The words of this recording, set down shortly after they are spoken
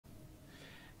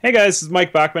Hey guys, this is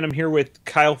Mike Bachmann. I'm here with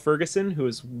Kyle Fergusson, who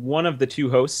is one of the two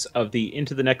hosts of the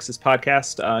Into the Nexus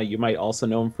podcast. You might also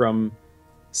know him from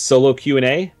Solo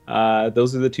Q&A.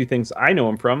 Those are the two things I know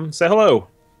him from. Say hello.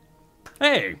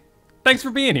 Hey, thanks for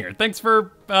being here. Thanks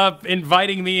for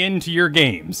inviting me into your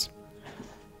games.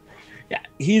 Yeah,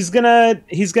 he's gonna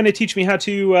teach me how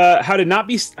to not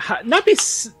be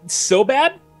so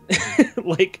bad.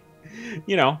 Like,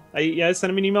 I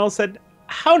sent him an email and said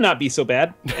how not be so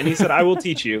bad, and he said I will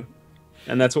teach you,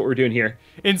 and that's what we're doing here.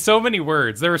 In so many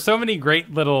words, there were so many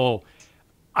great little,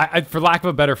 for lack of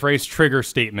a better phrase, trigger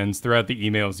statements throughout the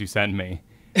emails you sent me.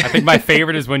 I think my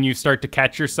favorite is when you start to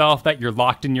catch yourself that you're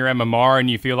locked in your MMR and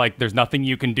you feel like there's nothing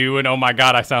you can do, and oh my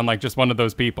god, I sound like just one of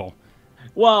those people.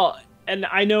 Well, and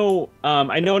I know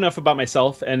enough about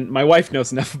myself, and my wife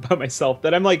knows enough about myself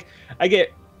that I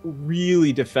get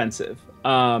really defensive.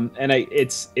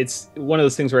 It's one of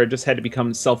those things where I just had to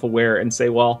become self-aware and say,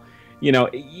 well,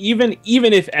 even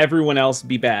if everyone else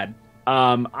be bad,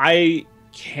 I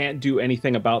can't do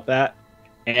anything about that,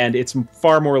 and it's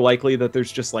far more likely that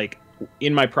there's just like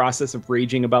in my process of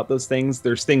raging about those things,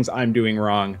 there's things I'm doing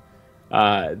wrong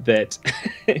that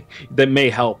that may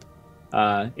help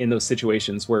in those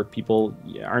situations where people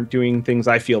aren't doing things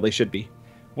I feel they should be.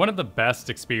 One of the best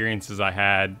experiences I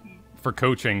had for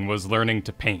coaching was learning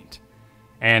to paint.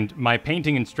 And my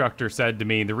painting instructor said to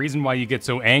me, the reason why you get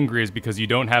so angry is because you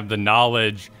don't have the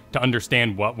knowledge to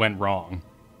understand what went wrong.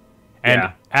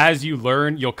 And as you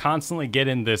learn, you'll constantly get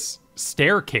in this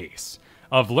staircase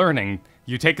of learning.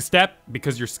 You take a step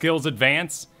because your skills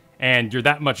advance and you're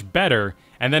that much better.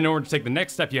 And then in order to take the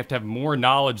next step, you have to have more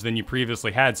knowledge than you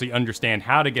previously had, so you understand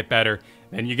how to get better.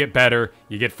 Then you get better,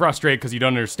 you get frustrated because you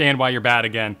don't understand why you're bad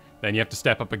again. Then you have to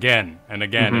step up again and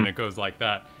again, and it goes like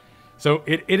that. So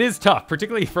it is tough,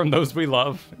 particularly from those we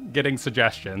love, getting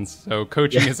suggestions. So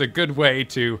coaching is a good way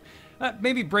to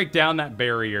maybe break down that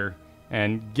barrier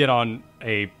and get on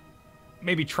a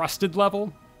maybe trusted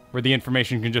level where the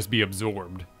information can just be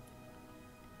absorbed.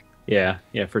 Yeah,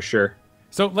 for sure.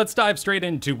 So let's dive straight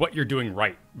into what you're doing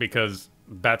right, because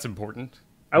that's important.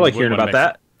 I like hearing about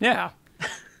that. Yeah.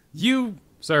 You,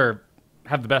 sir,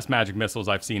 have the best magic missiles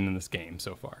I've seen in this game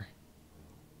so far.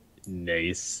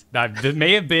 Nice. That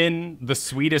may have been the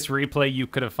sweetest replay you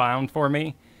could have found for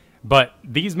me, but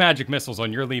these magic missiles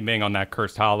on your Li-Ming on that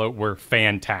Cursed Hollow were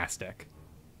fantastic.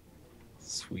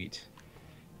 Sweet.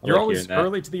 You're always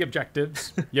early to the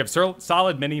objectives. You have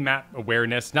solid mini-map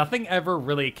awareness. Nothing ever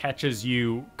really catches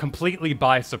you completely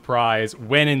by surprise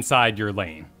when inside your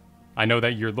lane. I know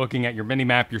that you're looking at your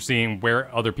mini-map, you're seeing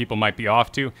where other people might be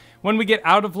off to. When we get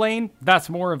out of lane, that's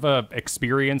more of a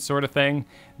experience sort of thing.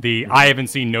 I haven't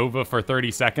seen Nova for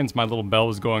 30 seconds, my little bell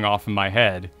was going off in my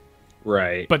head.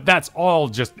 Right. But that's all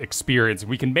just experience.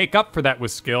 We can make up for that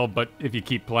with skill, but if you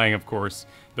keep playing, of course,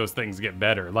 those things get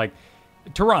better. Like,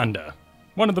 Tyrande.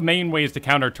 One of the main ways to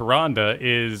counter Tyrande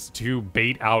is to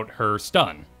bait out her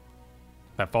stun.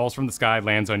 That falls from the sky,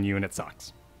 lands on you, and it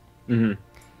sucks.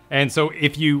 And so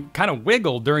if you kind of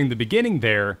wiggle during the beginning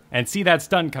there and see that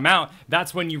stun come out,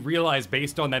 that's when you realize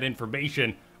based on that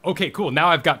information, okay, cool, now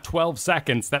I've got 12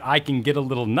 seconds that I can get a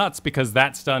little nuts because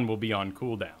that stun will be on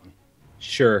cooldown.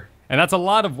 Sure. And that's a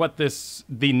lot of what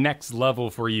the next level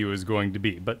for you is going to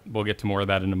be, but we'll get to more of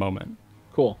that in a moment.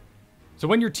 Cool. So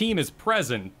when your team is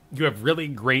present, you have really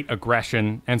great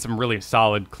aggression and some really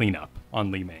solid cleanup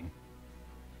on Li-Ming.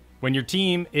 When your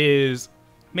team is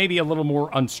maybe a little more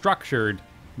unstructured,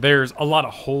 there's a lot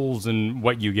of holes in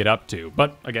what you get up to.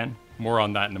 But again, more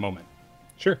on that in a moment.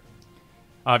 Sure.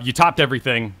 You topped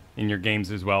everything in your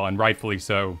games as well, and rightfully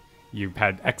so. You've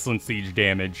had excellent siege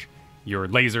damage. Your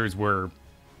lasers were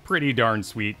pretty darn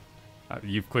sweet.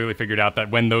 You've clearly figured out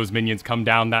that when those minions come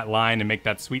down that line and make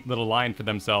that sweet little line for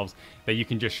themselves, that you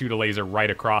can just shoot a laser right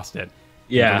across it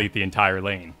and delete the entire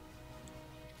lane.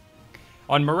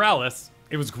 On Morales,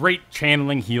 it was great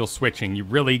channeling heal switching. You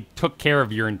really took care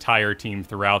of your entire team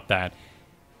throughout that.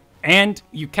 And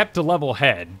you kept a level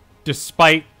head,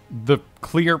 despite the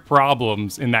clear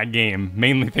problems in that game,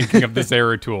 mainly thinking of this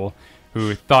error tool,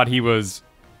 who thought he was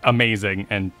amazing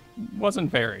and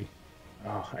wasn't very.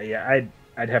 Oh, yeah,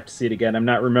 I'd have to see it again. I'm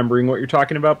not remembering what you're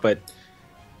talking about, but...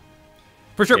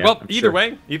 For sure. Yeah, well, I'm either sure.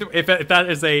 way, if that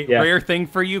is a rare thing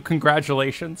for you,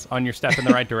 congratulations on your step in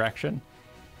the right direction.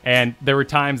 And there were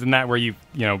times in that where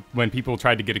when people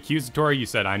tried to get accusatory, you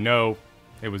said, I know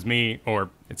it was me, or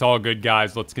it's all good,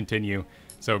 guys, let's continue.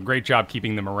 So great job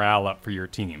keeping the morale up for your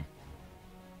team.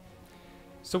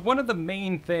 So one of the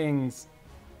main things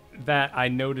that I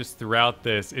noticed throughout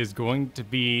this is going to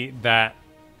be that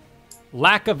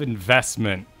lack of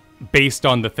investment based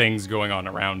on the things going on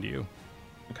around you.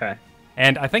 Okay.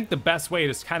 And I think the best way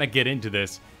to kind of get into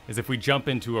this is if we jump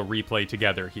into a replay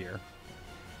together here.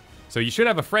 So you should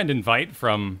have a friend invite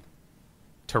from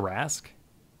Tarask.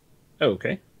 Oh,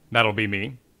 okay. That'll be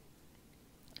me.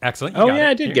 Excellent. Oh, yeah,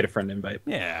 I did get a friend invite.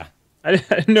 Yeah. I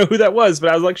didn't know who that was, but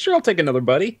I was like, sure, I'll take another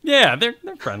buddy. Yeah, they're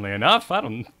friendly enough.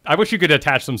 I wish you could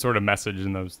attach some sort of message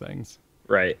in those things.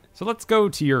 Right. So let's go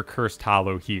to your Cursed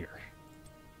Hollow here.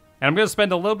 And I'm going to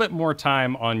spend a little bit more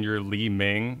time on your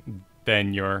Li-Ming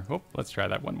than your... Oh, let's try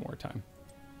that one more time.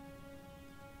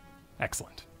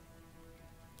 Excellent.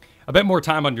 A bit more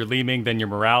time on your Li-Ming than your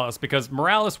Morales, because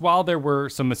Morales, while there were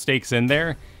some mistakes in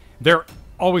there, they're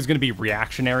always going to be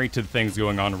reactionary to the things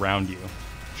going on around you.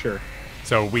 Sure.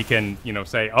 So we can,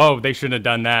 say, oh, they shouldn't have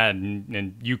done that,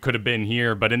 and you could have been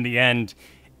here, but in the end,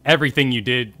 everything you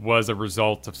did was a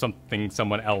result of something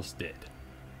someone else did.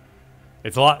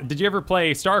 It's a lot. Did you ever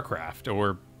play StarCraft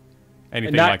or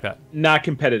anything like that? Not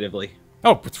competitively.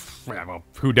 Oh, well,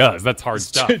 who does? That's hard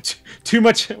stuff. Too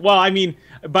much. Well, I mean,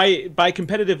 by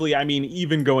competitively, I mean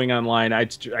even going online. I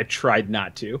tried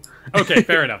not to. Okay,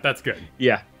 fair enough. That's good.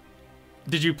 Yeah.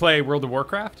 Did you play World of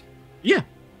Warcraft? Yeah.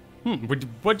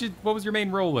 What was your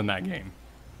main role in that game?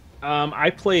 I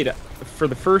played for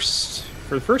the first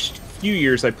few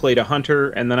years. I played a hunter,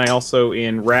 and then I also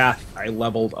in Wrath I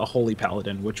leveled a holy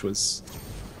paladin, which was,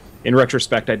 in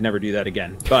retrospect, I'd never do that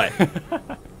again. But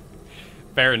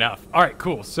fair enough. All right,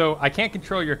 cool. So I can't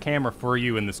control your camera for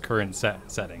you in this current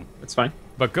setting. That's fine.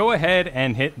 But go ahead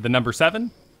and hit the number 7.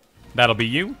 That'll be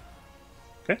you.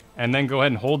 Okay. And then go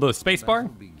ahead and hold the spacebar,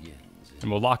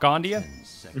 and we'll lock onto you.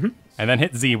 Mm-hmm. And then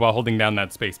hit Z while holding down that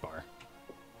spacebar.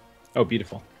 Oh,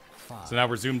 beautiful. So now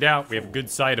we're zoomed out. We have a good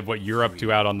sight of what you're up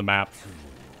to out on the map.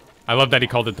 I love that he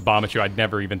called it the bomb issue. I'd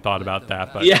never even thought about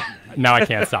that, but yeah. Now I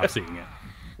can't stop seeing it.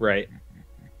 Right.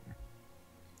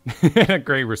 A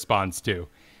great response, too.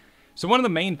 So one of the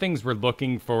main things we're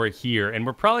looking for here, and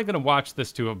we're probably going to watch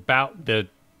this to about the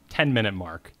 10-minute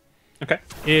mark, okay,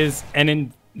 is an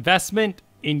investment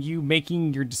in you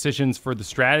making your decisions for the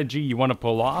strategy you want to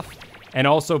pull off, and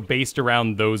also based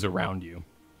around those around you.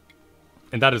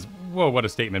 And that is, whoa, what a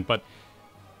statement. But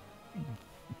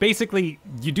basically,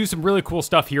 you do some really cool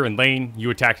stuff here in lane. You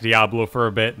attack Diablo for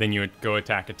a bit, then you go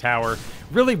attack a tower.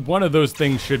 Really, one of those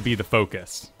things should be the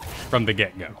focus from the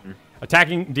get-go. Mm-hmm.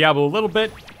 Attacking Diablo a little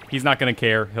bit, he's not going to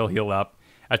care. He'll heal up.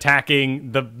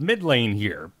 Attacking the mid lane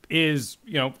here is,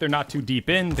 they're not too deep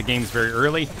in. The game's very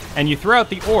early. And you throw out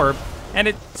the orb, and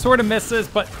it sort of misses,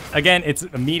 but again, it's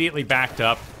immediately backed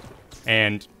up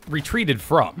and retreated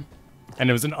from. And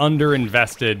it was an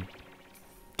underinvested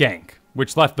gank,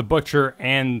 which left the Butcher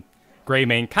and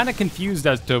Greymane kind of confused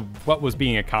as to what was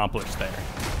being accomplished there.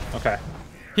 Okay.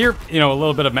 Here, a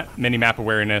little bit of mini-map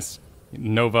awareness.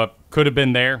 Nova could have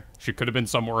been there. She could have been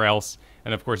somewhere else.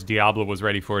 And, of course, Diablo was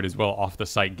ready for it as well off the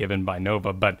site given by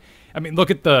Nova. But, I mean,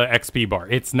 look at the XP bar.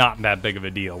 It's not that big of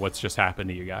a deal what's just happened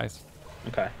to you guys.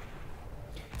 Okay.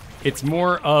 It's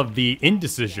more of the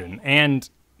indecision, and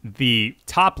the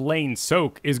top lane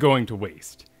soak is going to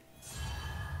waste.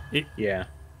 Yeah.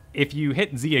 If you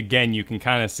hit Z again, you can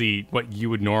kind of see what you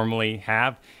would normally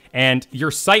have. And your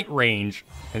sight range,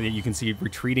 and you can see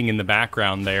retreating in the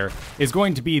background there, is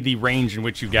going to be the range in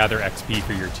which you gather XP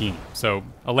for your team. So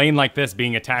a lane like this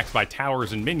being attacked by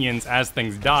towers and minions as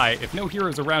things die, if no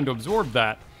heroes around to absorb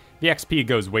that, the XP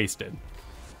goes wasted.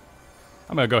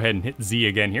 I'm going to go ahead and hit Z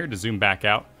again here to zoom back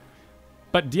out.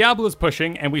 But Diablo's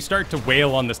pushing, and we start to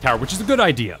wail on this tower, which is a good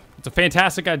idea. It's a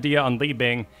fantastic idea on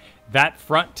Li-Ming. That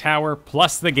front tower,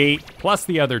 plus the gate, plus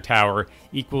the other tower,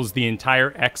 equals the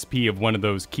entire XP of one of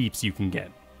those keeps you can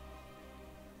get.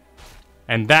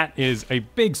 And that is a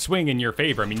big swing in your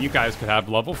favor. I mean, you guys could have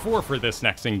level 4 for this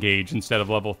next engage instead of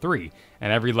level 3,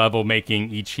 and every level making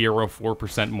each hero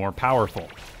 4% more powerful.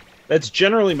 That's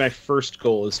generally my first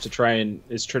goal, is to try and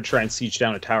siege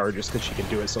down a tower just because she can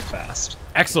do it so fast.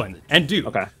 Excellent. And do.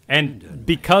 Okay. And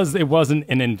because it wasn't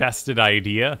an invested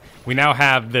idea, we now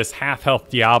have this half-health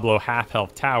Diablo,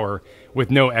 half-health tower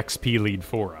with no XP lead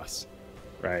for us.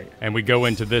 Right. And we go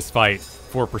into this fight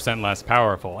 4% less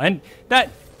powerful. And that,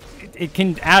 it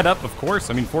can add up, of course.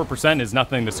 I mean, 4% is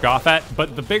nothing to scoff at.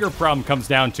 But the bigger problem comes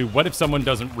down to, what if someone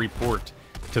doesn't report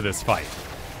to this fight?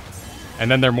 And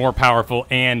then they're more powerful,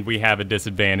 and we have a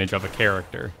disadvantage of a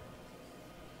character.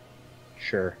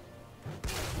 Sure.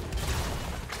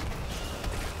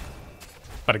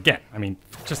 But again, I mean,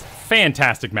 just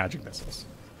fantastic magic missiles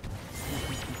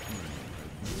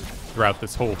throughout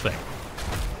this whole thing.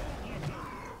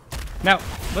 Now,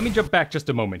 let me jump back just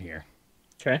a moment here.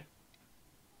 Okay.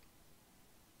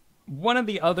 One of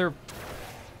the other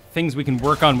things we can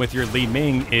work on with your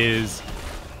Li-Ming is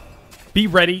be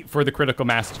ready for the critical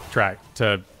mass track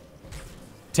to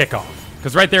tick off.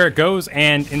 Because right there it goes,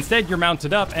 and instead you're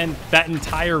mounted up, and that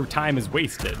entire time is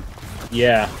wasted.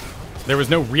 Yeah. There was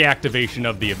no reactivation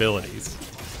of the abilities.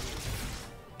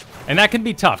 And that can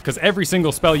be tough, because every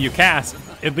single spell you cast,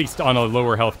 at least on a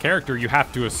lower health character, you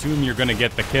have to assume you're going to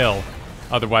get the kill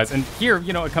otherwise. And here,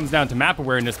 you know, it comes down to map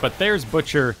awareness, but there's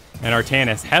Butcher and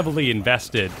Artanis heavily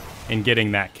invested in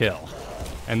getting that kill.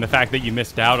 And the fact that you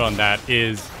missed out on that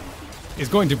is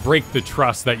going to break the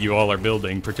trust that you all are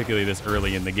building, particularly this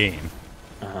early in the game.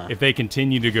 If they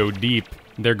continue to go deep,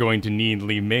 they're going to need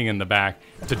Li-Ming in the back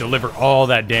to deliver all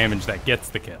that damage that gets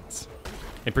the kills.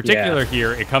 In particular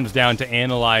here, it comes down to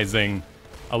analyzing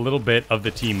a little bit of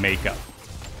the team makeup.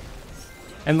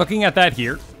 And looking at that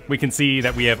here, we can see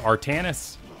that we have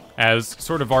Artanis as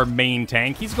sort of our main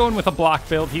tank. He's going with a block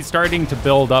build. He's starting to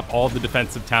build up all the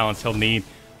defensive talents he'll need.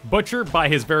 Butcher, by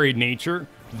his very nature,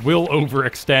 will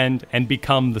overextend and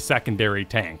become the secondary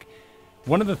tank.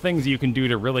 One of the things you can do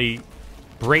to really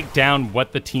break down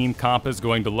what the team comp is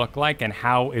going to look like and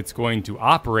how it's going to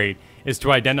operate is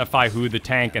to identify who the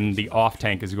tank and the off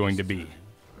tank is going to be.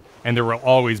 And there will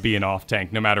always be an off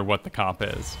tank, no matter what the comp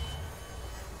is.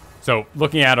 So,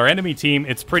 looking at our enemy team,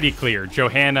 it's pretty clear.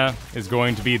 Johanna is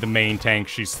going to be the main tank.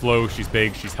 She's slow, she's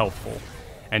big, she's helpful.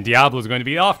 And Diablo is going to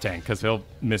be the off tank, because he'll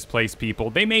misplace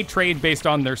people. They may trade based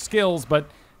on their skills,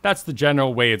 but that's the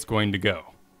general way it's going to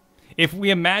go. If we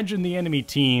imagine the enemy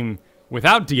team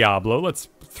without Diablo, let's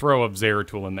throw a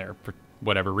Zeratul in there for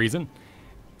whatever reason,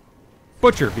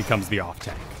 Butcher becomes the off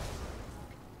tank.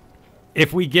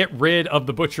 If we get rid of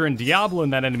the Butcher and Diablo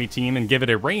in that enemy team and give it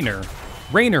a Raynor,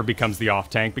 Raynor becomes the off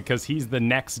tank because he's the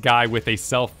next guy with a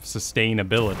self-sustain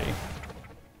ability.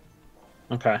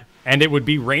 Okay. And it would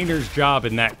be Raynor's job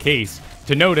in that case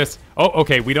to notice, oh,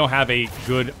 okay, we don't have a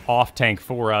good off tank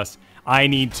for us. I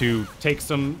need to take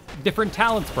some different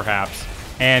talents, perhaps.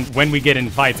 And when we get in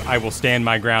fights, I will stand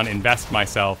my ground, invest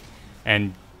myself,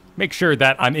 and make sure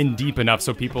that I'm in deep enough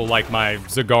so people like my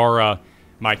Zagara,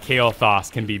 my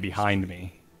Kael'thas can be behind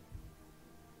me.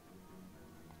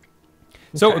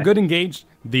 So a good engage,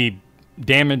 the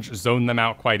damage zoned them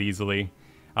out quite easily.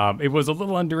 It was a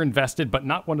little underinvested, but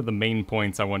not one of the main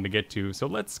points I wanted to get to. So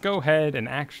let's go ahead and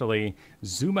actually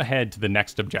zoom ahead to the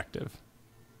next objective.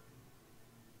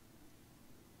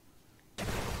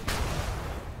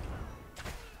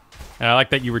 And I like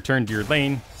that you return to your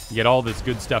lane. You get all this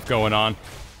good stuff going on.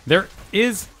 There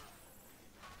is...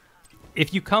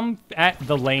 If you come at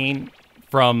the lane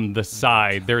from the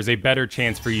side, there's a better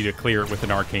chance for you to clear it with an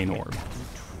arcane orb.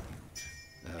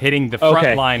 Hitting the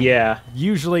front line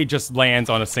usually just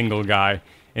lands on a single guy.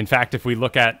 In fact, if we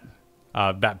look at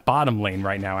that bottom lane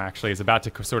right now, actually, is about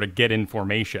to sort of get in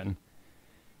formation.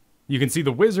 You can see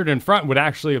the wizard in front would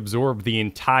actually absorb the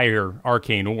entire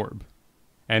arcane orb.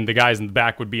 And the guys in the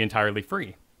back would be entirely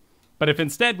free. But if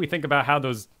instead we think about how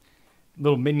those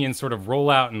little minions sort of roll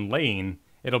out in lane,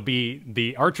 it'll be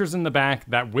the archers in the back,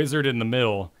 that wizard in the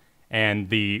middle, and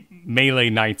the melee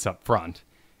knights up front.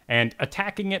 And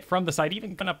attacking it from the side,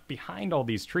 even going up behind all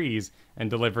these trees and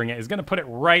delivering it, is going to put it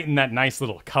right in that nice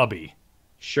little cubby.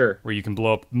 Sure. Where you can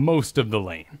blow up most of the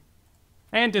lane.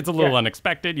 And it's a little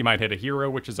unexpected. You might hit a hero,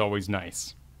 which is always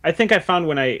nice. I think I found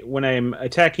when I'm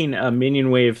attacking a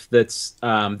minion wave that's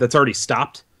already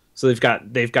stopped, so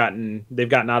they've gotten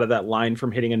out of that line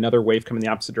from hitting another wave coming the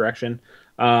opposite direction.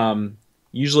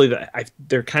 Usually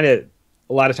they're kind of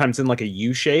a lot of times in like a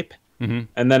U shape, and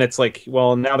then it's like,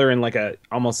 well, now they're in like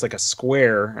almost like a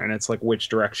square, and it's like, which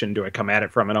direction do I come at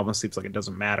it from? It almost seems like it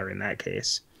doesn't matter in that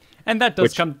case. And that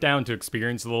does come down to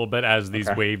experience a little bit as these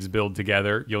waves build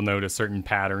together. You'll notice certain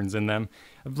patterns in them.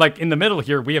 Like in the middle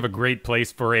here, we have a great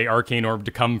place for a arcane orb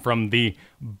to come from the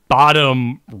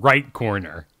bottom right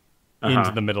corner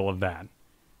into the middle of that.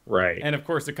 Right. And of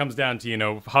course, it comes down to, you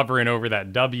know, hovering over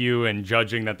that W and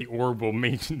judging that the orb will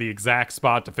make the exact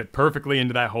spot to fit perfectly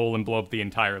into that hole and blow up the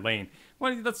entire lane.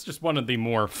 Well, that's just one of the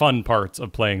more fun parts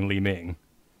of playing Li-Ming.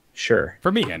 Sure.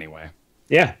 For me, anyway.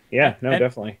 Yeah,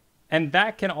 definitely. And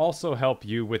that can also help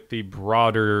you with the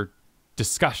broader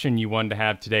discussion you wanted to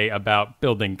have today about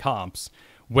building comps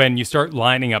when you start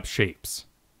lining up shapes.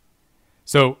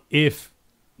 So if,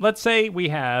 let's say we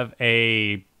have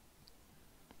a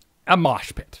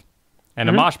mosh pit, and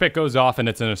a mosh pit goes off and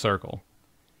it's in a circle.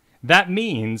 That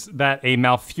means that a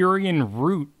Malfurion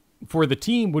root for the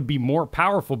team would be more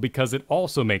powerful because it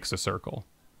also makes a circle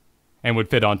and would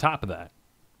fit on top of that.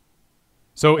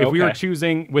 So if we were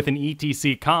choosing with an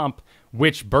ETC comp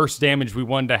which burst damage we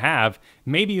wanted to have,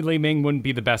 maybe Li-Ming wouldn't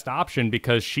be the best option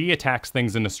because she attacks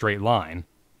things in a straight line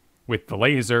with the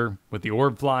laser, with the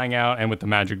orb flying out, and with the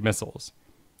magic missiles.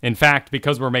 In fact,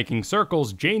 because we're making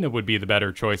circles, Jaina would be the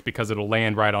better choice because it'll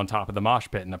land right on top of the mosh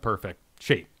pit in a perfect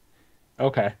shape.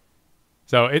 Okay.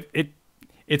 So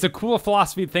it's a cool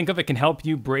philosophy to think of. It can help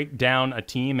you break down a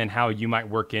team and how you might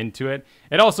work into it.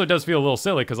 It also does feel a little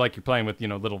silly because like you're playing with,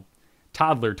 little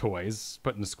toddler toys,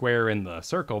 putting the square in the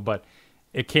circle, but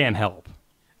it can help.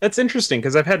 That's interesting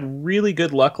because I've had really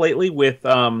good luck lately with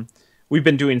we've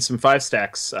been doing some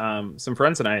 5-stacks, some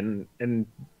friends and I, and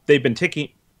they've been ticking,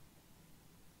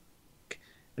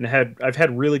 and I've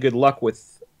had really good luck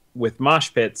with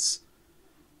mosh pits,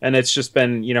 and it's just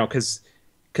been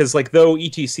because like though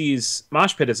ETC's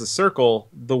mosh pit is a circle,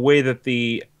 the way that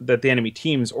the enemy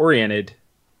team's oriented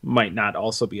might not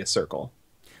also be a circle.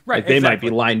 Right, like they might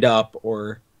be lined up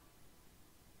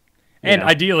and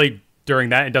ideally during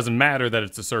that, it doesn't matter that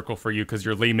it's a circle for you because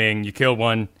you're Li-Ming, you kill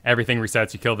one, everything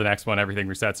resets, you kill the next one, everything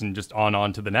resets, and just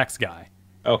on to the next guy.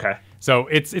 Okay. So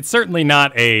it's certainly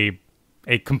not a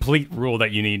complete rule that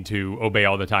you need to obey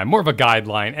all the time. More of a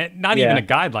guideline, and not even a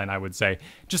guideline, I would say.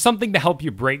 Just something to help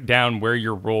you break down where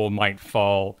your role might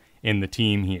fall in the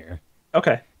team here.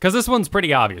 Okay. Because this one's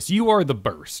pretty obvious. You are the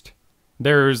burst.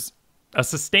 There's a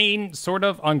sustain sort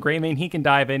of on Greymane. He can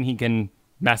dive in, he can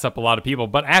mess up a lot of people.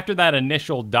 But after that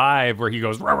initial dive where he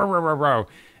goes row, row, row, row, row,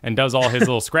 and does all his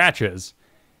little scratches,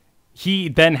 he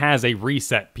then has a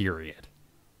reset period.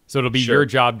 So it'll be your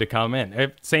job to come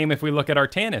in. Same if we look at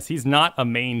Artanis. He's not a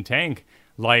main tank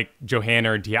like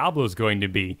Johanna or Diablo's going to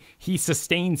be. He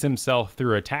sustains himself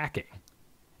through attacking.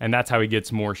 And that's how he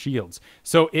gets more shields.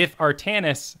 So if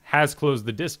Artanis has closed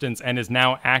the distance and is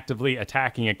now actively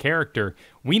attacking a character,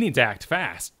 we need to act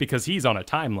fast because he's on a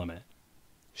time limit.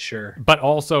 Sure. But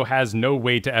also has no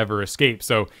way to ever escape.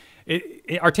 So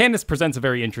Artanis presents a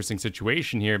very interesting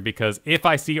situation here because if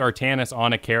I see Artanis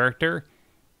on a character,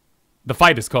 the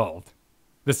fight is called.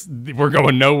 We're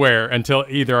going nowhere until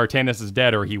either Artanis is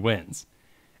dead or he wins.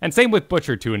 And same with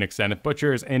Butcher to an extent. If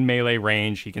Butcher is in melee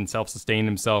range, he can self-sustain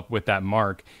himself with that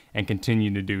mark and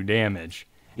continue to do damage.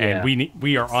 And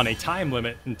we are on a time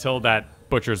limit until that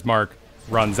Butcher's mark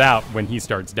runs out when he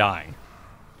starts dying.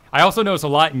 I also notice a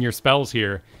lot in your spells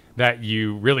here that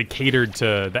you really catered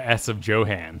to the S of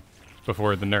Johann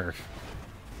before the nerf.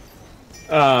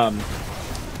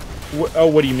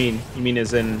 What do you mean? You mean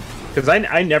as in... Because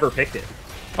I never picked it.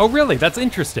 Oh, really? That's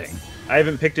interesting. I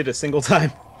haven't picked it a single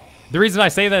time. The reason I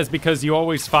say that is because you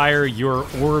always fire your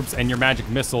orbs and your magic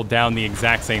missile down the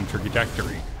exact same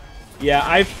trajectory. Yeah,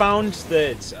 I've found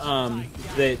that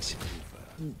that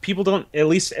people don't, at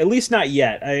least not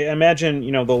yet. I imagine,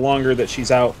 the longer that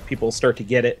she's out, people start to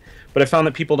get it. But I found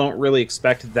that people don't really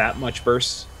expect that much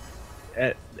burst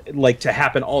to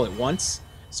happen all at once.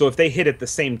 So if they hit at the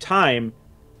same time,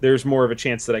 there's more of a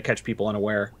chance that I catch people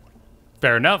unaware.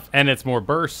 Fair enough. And it's more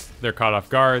bursts. They're caught off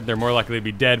guard. They're more likely to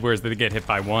be dead, whereas they get hit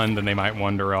by one, then they might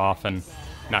wander off and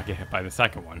not get hit by the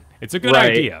second one. It's a good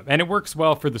idea, and it works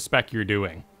well for the spec you're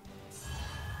doing.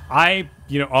 On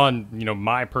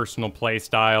my personal play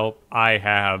style, I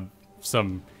have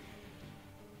some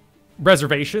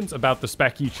reservations about the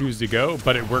spec you choose to go,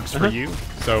 but it works for you,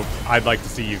 so I'd like to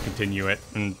see you continue it.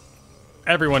 And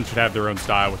everyone should have their own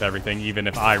style with everything, even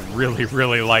if I really,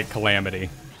 really like Calamity.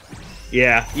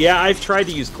 Yeah, I've tried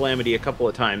to use Calamity a couple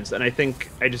of times, and I think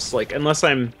I just unless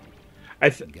I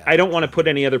don't want to put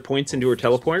any other points into her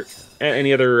teleport,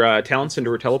 any other talents into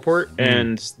her teleport,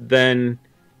 and then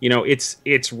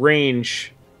its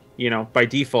range, by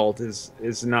default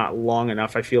is not long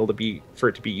enough. I feel for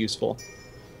it to be useful.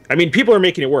 I mean, people are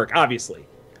making it work, obviously.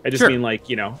 I just mean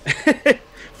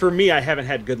for me, I haven't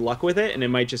had good luck with it, and it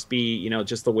might just be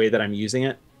just the way that I'm using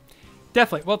it.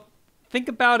 Definitely. Well, think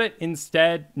about it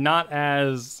instead, not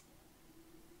as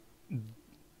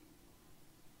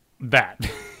that.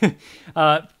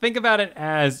 Think about it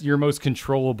as your most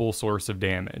controllable source of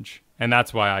damage, and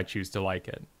that's why I choose to like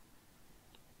it.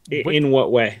 In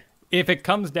what way? If it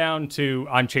comes down to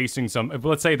I'm chasing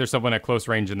let's say there's someone at close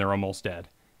range and they're almost dead,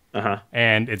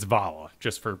 and it's Vala,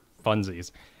 just for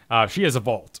funsies. She has a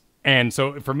vault, and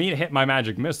so for me to hit my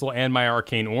magic missile and my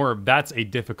arcane orb, that's a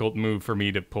difficult move for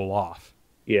me to pull off.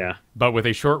 Yeah. But with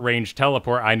a short-range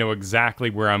teleport, I know exactly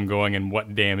where I'm going and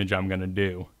what damage I'm going to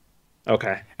do.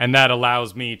 Okay. And that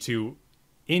allows me to,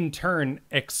 in turn,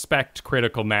 expect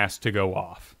critical mass to go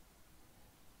off.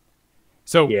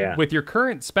 So with your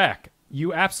current spec,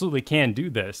 you absolutely can do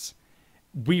this.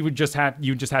 You just have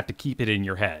to keep it in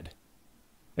your head.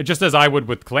 Just as I would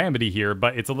with Calamity here,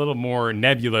 but it's a little more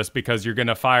nebulous because you're going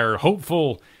to fire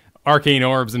hopeful arcane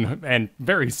orbs and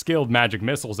very skilled magic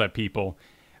missiles at people.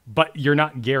 But you're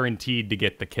not guaranteed to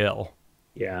get the kill.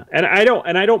 Yeah, and I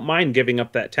don't mind giving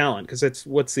up that talent because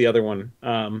what's the other one?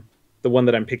 The one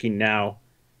that I'm picking now.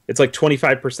 It's like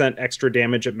 25% extra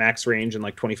damage at max range and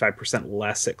like 25%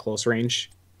 less at close range.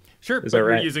 Sure, Is but that you're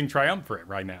right? using Triumvirate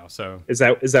right now, so... Is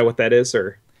that what that is,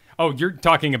 or Oh, you're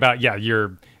talking about, yeah,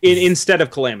 your... instead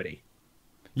of Calamity?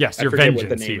 Yes, I your forget what the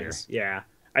Vengeance name here. is. Yeah,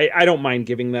 I don't mind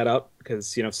giving that up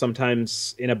because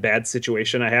sometimes in a bad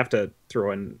situation I have to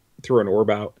throw an orb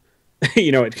out,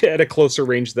 at a closer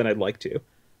range than I'd like to.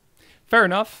 Fair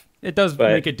enough. It does But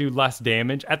make it do less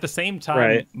damage. At the same time,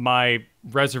 right. my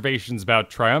reservations about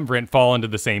Triumvirate fall into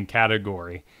the same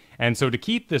category. And so to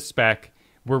keep this spec,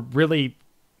 we're really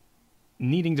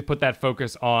needing to put that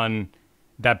focus on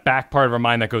that back part of our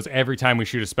mind that goes every time we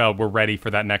shoot a spell, we're ready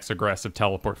for that next aggressive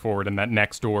teleport forward and that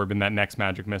next orb and that next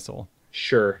magic missile.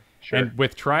 Sure. And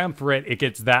with Triumvirate, it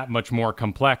gets that much more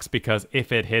complex because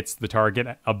if it hits the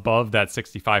target above that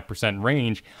 65%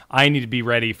 range, I need to be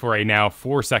ready for a now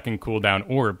 4-second cooldown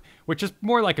orb, which is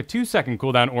more like a 2-second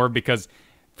cooldown orb because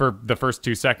for the first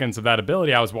 2 seconds of that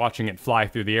ability, I was watching it fly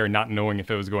through the air, not knowing if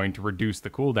it was going to reduce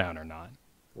the cooldown or not.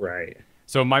 Right.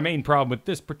 So my main problem with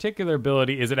this particular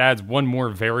ability is it adds one more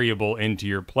variable into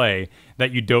your play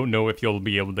that you don't know if you'll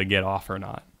be able to get off or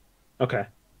not. Okay.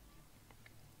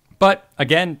 But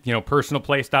again, personal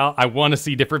playstyle. I want to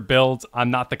see different builds.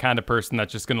 I'm not the kind of person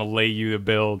that's just going to lay you a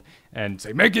build and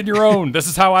say, make it your own. This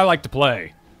is how I like to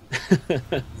play.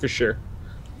 For sure.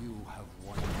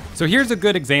 So here's a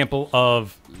good example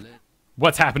of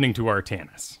what's happening to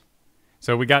Artanis.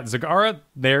 So we got Zagara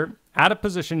there out of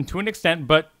position to an extent,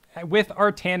 but with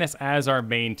Artanis as our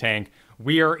main tank,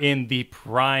 we are in the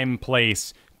prime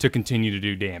place to continue to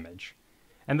do damage.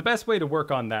 And the best way to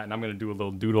work on that, and I'm going to do a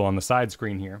little doodle on the side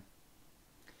screen here,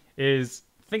 is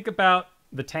think about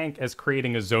the tank as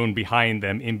creating a zone behind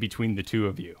them in between the two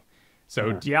of you.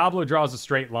 So Diablo draws a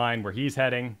straight line where he's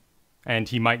heading, and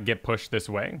he might get pushed this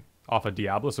way off of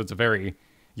Diablo. So it's a very,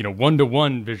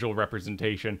 one-to-one visual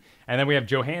representation. And then we have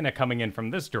Johanna coming in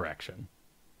from this direction.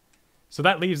 So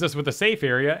that leaves us with a safe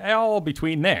area all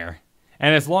between there.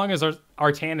 And as long as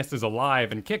Artanis is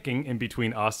alive and kicking in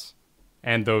between us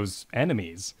and those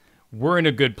enemies, we're in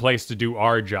a good place to do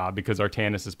our job because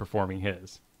Artanis is performing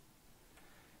his.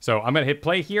 So I'm going to hit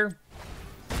play here,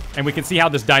 and we can see how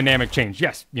this dynamic changed.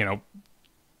 Yes,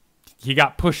 he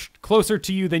got pushed closer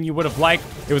to you than you would have liked.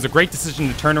 It was a great decision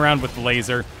to turn around with the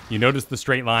laser. You noticed the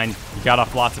straight line. You got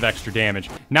off lots of extra damage.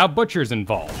 Now Butcher's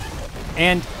involved.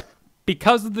 And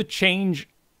because of the change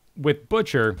with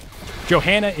Butcher,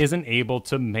 Johanna isn't able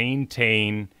to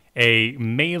maintain a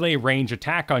melee range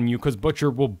attack on you because Butcher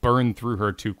will burn through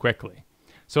her too quickly.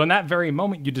 So in that very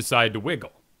moment, you decide to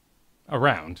wiggle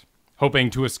around,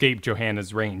 hoping to escape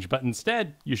Johanna's range. But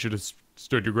instead, you should have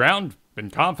stood your ground,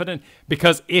 been confident,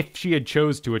 because if she had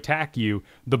chose to attack you,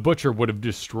 the Butcher would have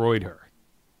destroyed her.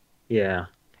 Yeah.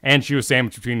 And she was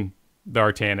sandwiched between the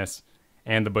Artanis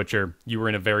and the Butcher. You were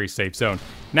in a very safe zone.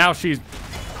 Now she's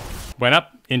went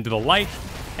up into the light,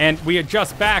 and we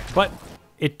adjust back, but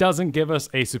it doesn't give us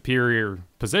a superior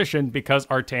position because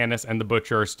Artanis and the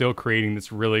Butcher are still creating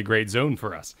this really great zone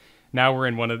for us. Now we're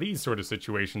in one of these sort of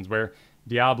situations where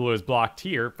Diablo is blocked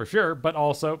here for sure, but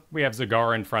also we have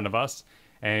Zagara in front of us,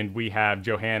 and we have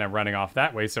Johanna running off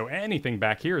that way, so anything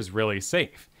back here is really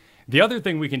safe. The other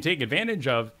thing we can take advantage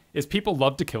of is people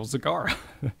love to kill Zagara.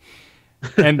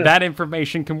 And that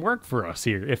information can work for us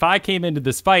here. If I came into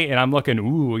this fight and I'm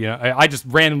looking, I just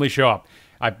randomly show up.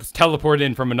 I was teleported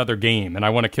in from another game, and I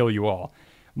want to kill you all.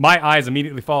 My eyes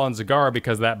immediately fall on Zagara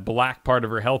because that black part of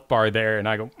her health bar there, and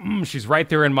I go, she's right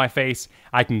there in my face.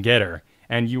 I can get her.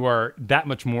 And you are that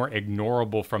much more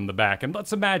ignorable from the back. And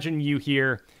let's imagine you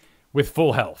here with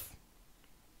full health.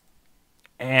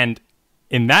 And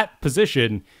in that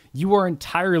position, you are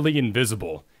entirely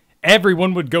invisible.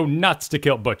 Everyone would go nuts to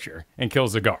kill Butcher and kill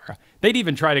Zagara. They'd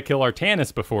even try to kill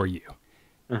Artanis before you.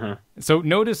 So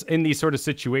notice in these sort of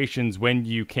situations when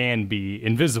you can be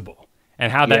invisible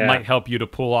and how that might help you to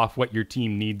pull off what your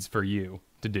team needs for you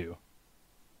to do.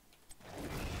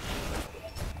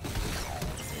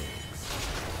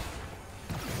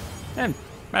 And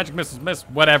magic missiles miss,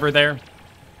 whatever there.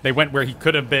 They went where he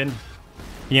could have been.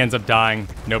 He ends up dying.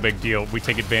 No big deal. We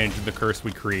take advantage of the curse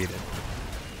we created.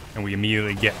 And we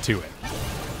immediately get to it.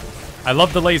 I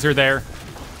love the laser there.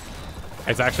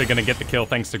 It's actually going to get the kill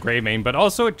thanks to Greymane, but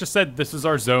also it just said, this is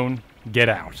our zone, get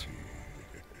out.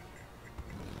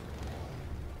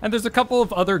 And there's a couple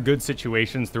of other good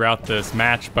situations throughout this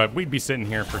match, but we'd be sitting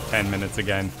here for 10 minutes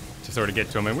again to sort of get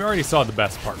to them, and we already saw the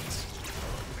best parts.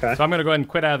 Okay. So I'm going to go ahead and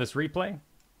quit out of this replay.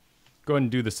 Go ahead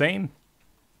and do the same.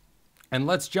 And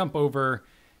let's jump over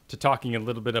to talking a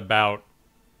little bit about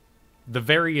the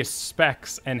various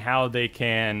specs and how they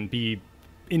can be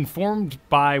informed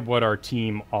by what our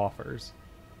team offers.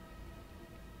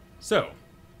 So,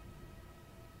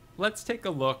 let's take a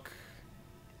look.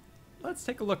 Let's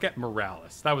take a look at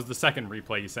Morales. That was the second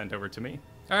replay you sent over to me.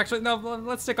 Or actually, no,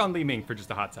 let's stick on Li-Ming for just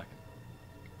a hot second.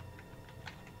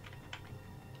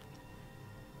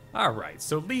 Alright,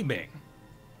 so Li-Ming.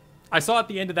 I saw at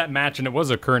the end of that match, and it was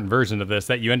a current version of this,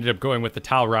 that you ended up going with the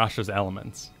Tal Rasha's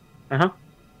elements. Uh-huh.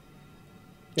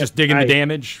 Just digging the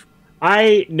damage?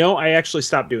 No, I actually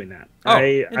stopped doing that. Oh,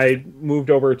 I moved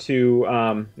over to,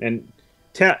 and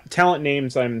talent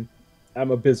names I'm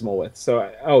abysmal with.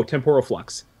 So, Temporal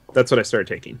Flux. That's what I started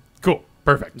taking. Cool.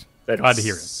 Perfect. Glad to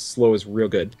hear it. Slow is real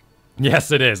good.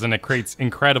 Yes, it is, and it creates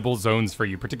incredible zones for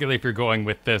you, particularly if you're going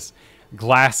with this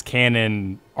glass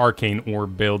cannon arcane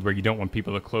orb build where you don't want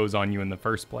people to close on you in the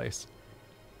first place.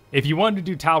 If you wanted to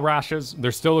do Tal Rasha's,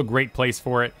 there's still a great place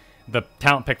for it. The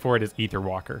talent pick for it is Ether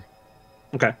Walker.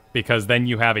 Okay. Because then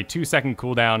you have a 2-second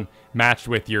cooldown matched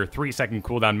with your 3-second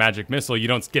cooldown Magic Missile. You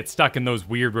don't get stuck in those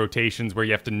weird rotations where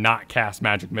you have to not cast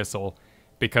Magic Missile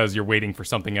because you're waiting for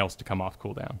something else to come off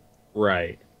cooldown.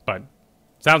 Right. But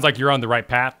sounds like you're on the right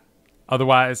path.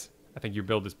 Otherwise, I think your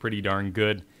build is pretty darn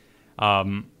good.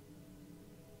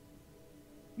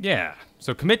 Yeah,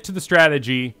 so commit to the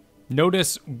strategy.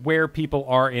 Notice where people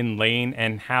are in lane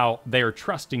and how they are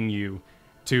trusting you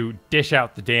to dish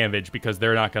out the damage because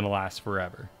they're not going to last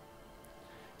forever.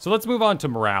 So let's move on to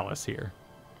Morales here.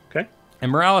 Okay.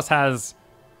 And Morales has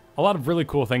a lot of really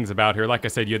cool things about her. Like I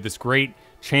said, you had this great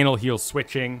channel heal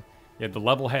switching. You had the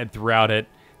level head throughout it.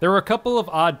 There were a couple of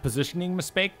odd positioning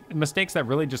mistakes that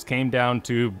really just came down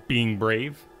to being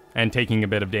brave and taking a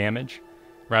bit of damage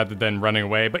rather than running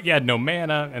away. But you had no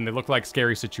mana, and they looked like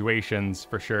scary situations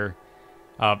for sure.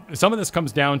 Some of this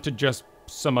comes down to just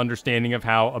some understanding of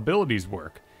how abilities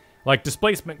work. Like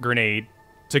Displacement Grenade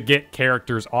to get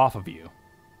characters off of you.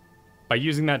 By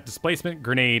using that Displacement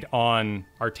Grenade on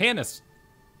Artanis,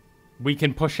 we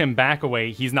can push him back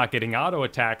away. He's not getting auto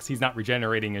attacks. He's not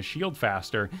regenerating his shield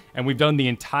faster. And we've done the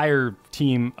entire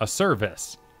team a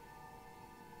service.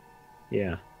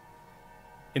 Yeah.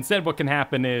 Instead, what can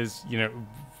happen is,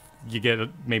 you get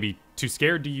maybe too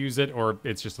scared to use it, or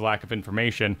it's just a lack of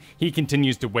information. He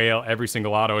continues to wail every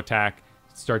single auto attack,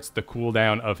 starts the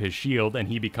cooldown of his shield, and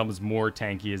he becomes more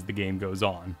tanky as the game goes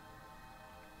on.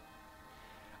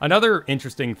 Another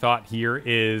interesting thought here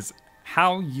is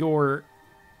how your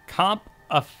comp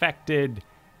affected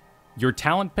your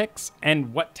talent picks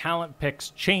and what talent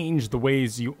picks change the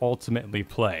ways you ultimately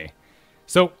play.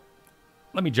 So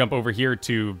let me jump over here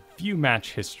to view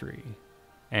match history.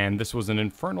 And this was an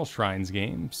Infernal Shrines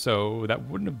game, so that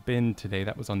wouldn't have been today.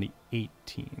 That was on the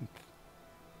 18th.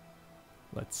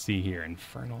 Let's see here,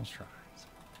 Infernal Shrines.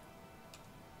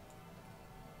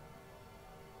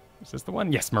 Is this the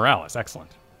one? Yes, Morales,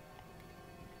 excellent.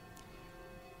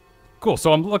 Cool,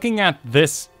 so I'm looking at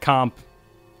this comp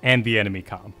and the enemy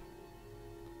comp.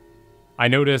 I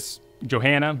notice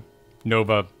Johanna,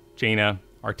 Nova, Jaina,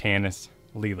 Artanis,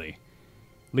 Lili,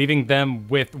 leaving them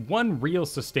with one real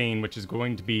sustain, which is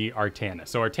going to be Artanis.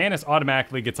 So Artanis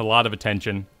automatically gets a lot of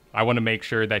attention. I want to make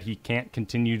sure that he can't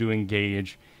continue to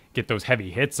engage, get those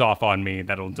heavy hits off on me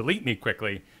that'll delete me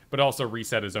quickly, but also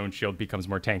reset his own shield, becomes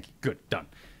more tanky. Good, done.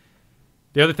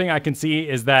 The other thing I can see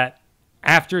is that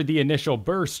after the initial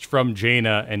burst from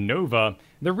Jaina and Nova,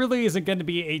 there really isn't going to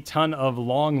be a ton of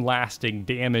long-lasting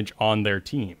damage on their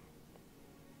team.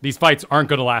 These fights aren't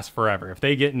going to last forever. If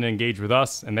they get and engage with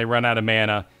us and they run out of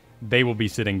mana, they will be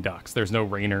sitting ducks. There's no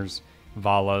Rainers,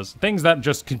 Valas, things that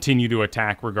just continue to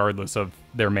attack regardless of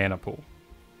their mana pool.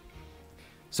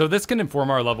 So this can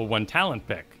inform our level 1 talent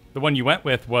pick. The one you went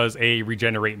with was a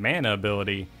regenerate mana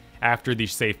ability after the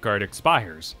safeguard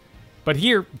expires. But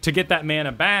here, to get that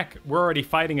mana back, we're already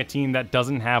fighting a team that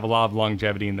doesn't have a lot of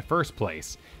longevity in the first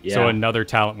place. Yeah. So another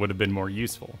talent would have been more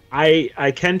useful.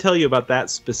 I can tell you about that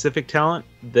specific talent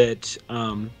that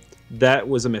that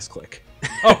was a misclick.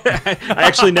 Oh. I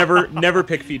actually never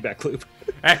pick feedback loop.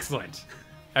 Excellent.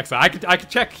 Excellent. I could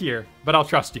check here, but I'll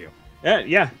trust you.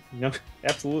 Yeah. No,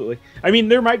 absolutely. I mean,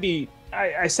 there might be,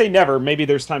 I say never, maybe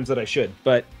there's times that I should,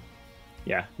 but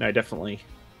yeah, no, I definitely.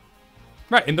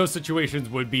 Right, and those situations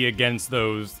would be against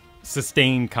those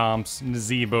sustained comps,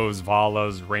 Nazebos,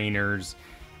 Valas, Rainers,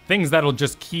 things that'll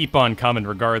just keep on coming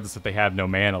regardless if they have no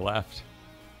mana left.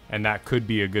 And that could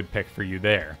be a good pick for you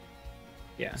there.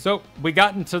 Yeah. So, we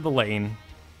got into the lane.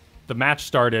 The match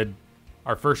started.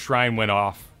 Our first shrine went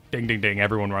off. Ding, ding, ding.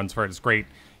 Everyone runs for it. It's great.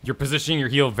 You're positioning your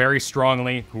heal very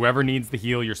strongly. Whoever needs the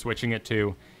heal, you're switching it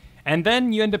to. And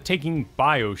then you end up taking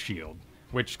Bio Shield,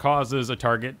 which causes a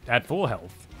target at full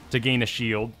health to gain a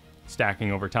shield,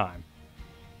 stacking over time.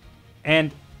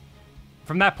 And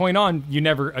from that point on, you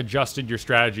never adjusted your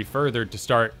strategy further to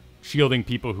start shielding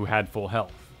people who had full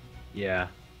health. Yeah.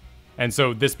 And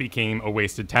so this became a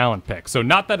wasted talent pick. So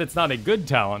not that it's not a good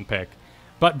talent pick,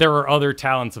 but there are other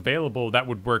talents available that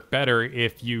would work better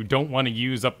if you don't want to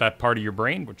use up that part of your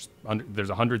brain, which there's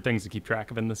 100 things to keep track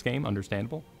of in this game.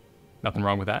 Understandable. Nothing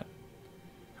wrong with that.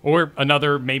 Or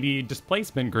another maybe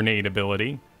displacement grenade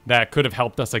ability that could have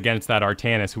helped us against that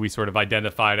Artanis, who we sort of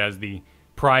identified as the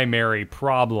primary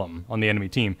problem on the enemy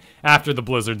team after the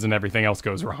blizzards and everything else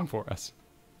goes wrong for us.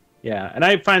 Yeah, and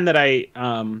I find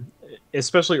that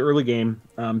especially early game,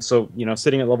 so,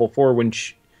 sitting at level 4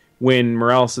 when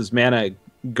Morales' mana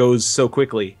goes so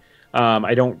quickly,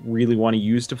 I don't really want to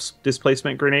use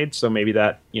displacement grenades, so maybe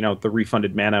that, the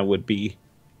refunded mana would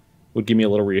give me a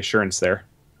little reassurance there.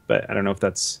 But I don't know if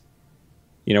that's,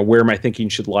 where my thinking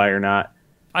should lie or not.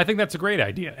 I think that's a great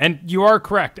idea. And you are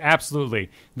correct,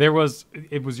 absolutely. It was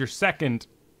your second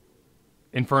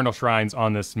Infernal Shrines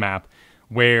on this map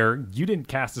where you didn't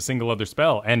cast a single other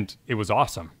spell, and it was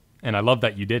awesome. And I love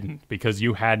that you didn't, because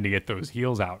you had to get those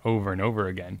heals out over and over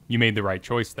again. You made the right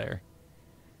choice there.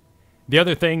 The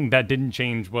other thing that didn't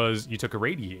change was you took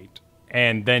Irradiate,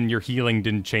 and then your healing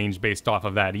didn't change based off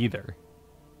of that either.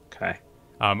 Okay.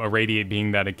 Irradiate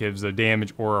being that it gives a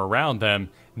damage aura around them.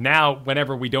 Now,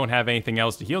 whenever we don't have anything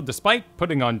else to heal, despite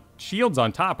putting on shields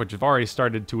on top, which have already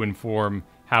started to inform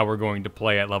how we're going to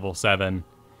play at level 7,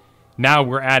 now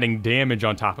we're adding damage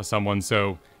on top of someone,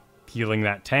 so healing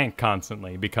that tank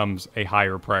constantly becomes a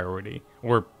higher priority.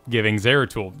 Or giving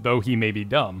Zeratul, though he may be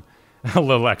dumb, a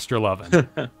little extra loving.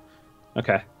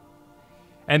 Okay.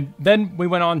 And then we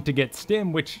went on to get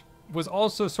Stim, which was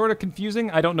also sort of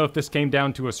confusing. I don't know if this came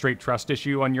down to a straight trust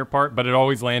issue on your part, but it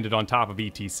always landed on top of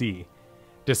ETC,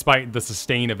 despite the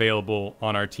sustain available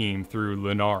on our team through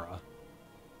Lunara.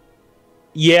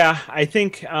 Yeah, I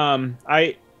think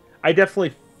I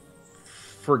definitely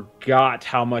forgot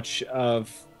how much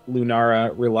of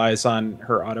Lunara relies on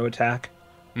her auto attack,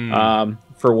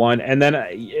 for one. And then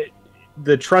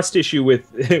the trust issue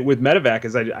with Medevac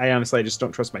is I honestly just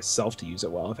don't trust myself to use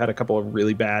it well. I've had a couple of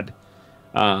really bad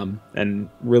and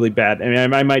really bad. I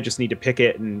mean, I might just need to pick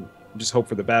it and just hope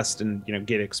for the best and,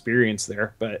 get experience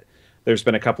there. But there's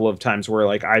been a couple of times where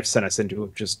I've sent us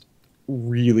into just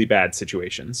really bad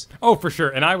situations. Oh, for sure.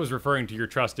 And I was referring to your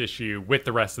trust issue with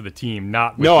the rest of the team,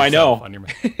 not with I know. On your...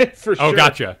 For sure. Oh,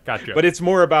 gotcha. But it's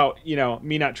more about,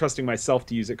 me not trusting myself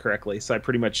to use it correctly. So I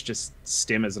pretty much just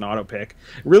stim as an auto pick.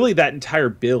 Really, that entire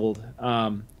build,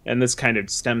 and this kind of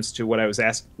stems to what I was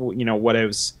asked, what I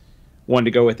was wanting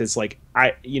to go with is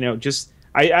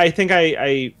I think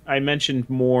I mentioned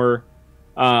more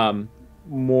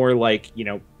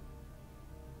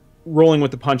rolling with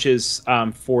the punches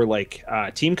for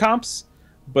team comps,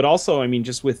 but also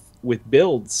just with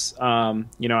builds, I'm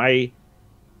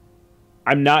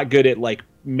not good at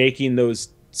making those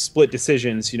split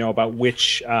decisions about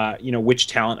which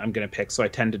talent I'm going to pick, so I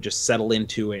tend to just settle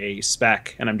into a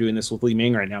spec, and I'm doing this with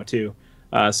Li-Ming right now too.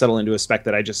 Settle into a spec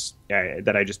that I just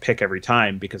pick every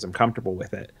time because I'm comfortable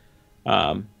with it.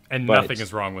 And nothing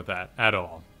is wrong with that at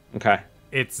all. Okay.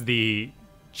 It's the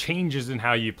changes in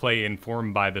how you play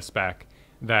informed by the spec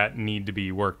that need to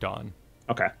be worked on.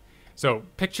 Okay. So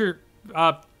picture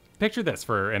this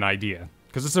for an idea,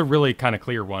 because this is a really kind of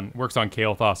clear one. Works on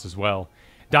Kael'thas as well.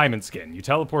 Diamond Skin. You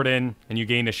teleport in and you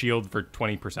gain a shield for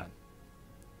 20%.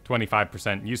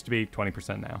 25% used to be,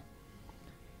 20% now.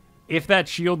 If that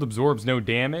shield absorbs no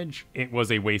damage, it was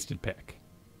a wasted pick.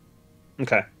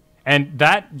 Okay. And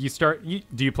that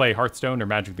do you play Hearthstone or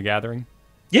Magic the Gathering?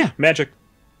 Yeah, Magic.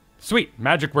 Sweet.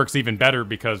 Magic works even better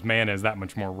because mana is that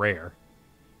much more rare.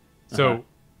 So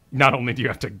not only do you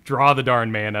have to draw the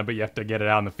darn mana, but you have to get it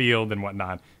out in the field and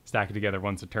whatnot, stack it together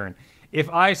once a turn. If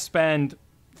I spend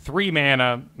 3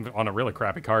 mana on a really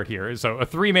crappy card here, so a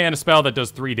 3 mana spell that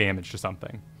does 3 damage to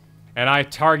something, and I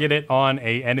target it on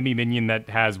a enemy minion that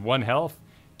has 1 health,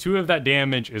 2 of that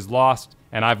damage is lost,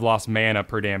 and I've lost mana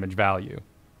per damage value.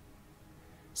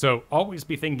 So always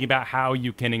be thinking about how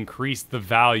you can increase the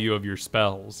value of your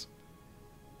spells.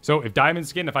 So if Diamond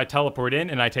Skin, if I teleport in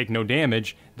and I take no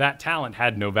damage, that talent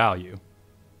had no value.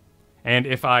 And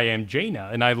if I am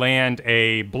Jaina and I land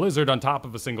a Blizzard on top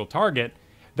of a single target,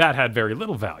 that had very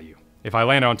little value. If I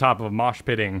land on top of a mosh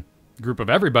pitting group of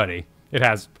everybody, it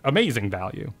has amazing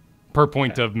value per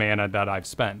point of mana that I've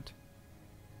spent.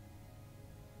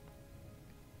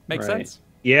 Make sense?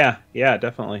 Yeah,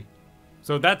 definitely.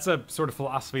 So that's a sort of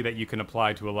philosophy that you can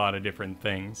apply to a lot of different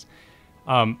things.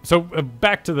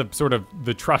 Back to the sort of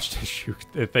the trust issue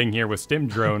thing here with Stim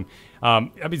Drone.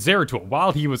 Zeratul,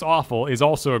 while he was awful, is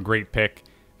also a great pick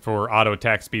for auto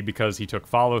attack speed because he took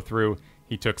follow through.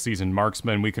 He took Seasoned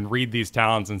Marksman. We can read these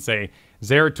talents and say,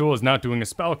 Zeratul is not doing a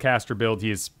spellcaster build. He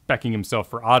is speccing himself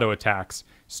for auto attacks.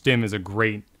 Stim is a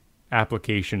great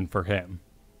application for him.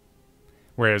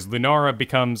 Whereas Lunara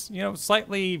becomes,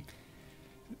 slightly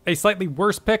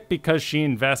worse pick because she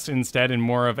invests instead in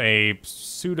more of a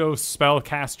pseudo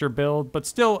spellcaster build, but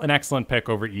still an excellent pick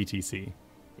over ETC.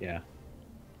 Yeah.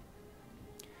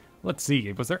 Let's see.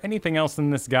 Was there anything else in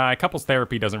this guy? Couples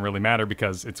therapy doesn't really matter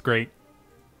because it's great.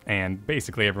 And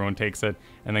basically everyone takes it,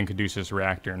 and then Caduceus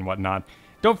Reactor and whatnot.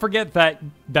 Don't forget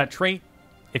that trait,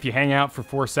 if you hang out for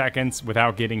 4 seconds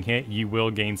without getting hit, you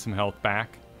will gain some health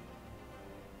back.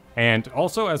 And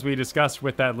also, as we discussed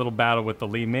with that little battle with the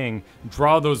Li-Ming,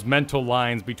 draw those mental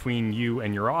lines between you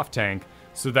and your off-tank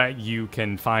so that you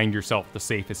can find yourself the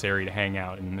safest area to hang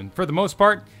out. And for the most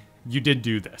part, you did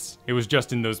do this. It was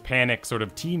just in those panic sort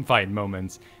of team fight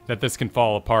moments that this can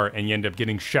fall apart and you end up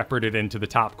getting shepherded into the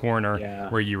top corner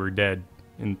where you were dead.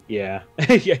 And yeah,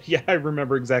 I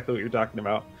remember exactly what you're talking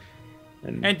about.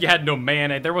 And you had no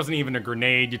mana. There wasn't even a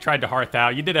grenade. You tried to hearth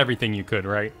out. You did everything you could,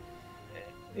 right?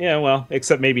 Yeah, well,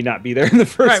 except maybe not be there in the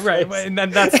first place. Right. And then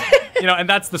that's and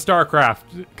that's the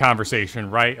StarCraft conversation,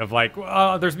 right? Of like,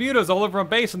 there's mutas all over on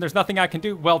base and there's nothing I can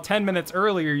do. Well, 10 minutes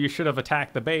earlier you should have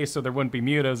attacked the base so there wouldn't be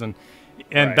mutas, and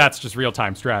right. That's just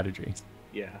real-time strategy.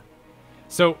 Yeah.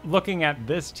 So looking at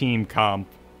this team comp,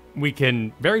 we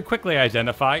can very quickly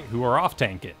identify who our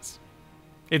off-tank is.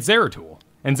 It's Zeratul.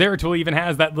 And Zeratul even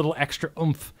has that little extra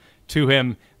oomph to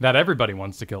him that everybody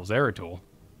wants to kill Zeratul.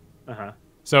 Uh-huh.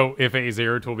 So if a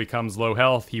Zeratul becomes low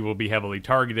health, he will be heavily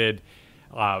targeted.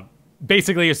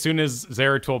 Basically, as soon as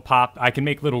Zeratul popped, I can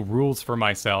make little rules for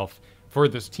myself for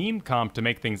this team comp to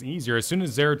make things easier. As soon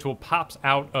as Zeratul pops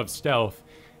out of stealth,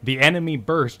 the enemy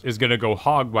burst is going to go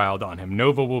hog wild on him.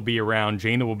 Nova will be around,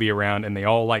 Jaina will be around, and they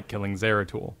all like killing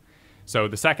Zeratul. So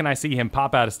the second I see him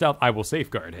pop out of stealth, I will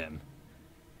safeguard him.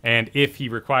 And if he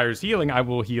requires healing, I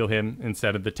will heal him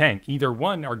instead of the tank. Either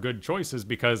one are good choices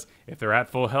because if they're at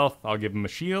full health, I'll give them a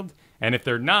shield. And if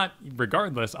they're not,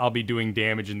 regardless, I'll be doing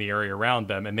damage in the area around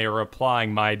them. And they are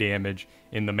applying my damage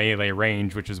in the melee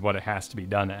range, which is what it has to be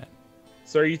done at.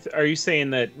 So are you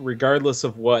saying that regardless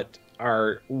of what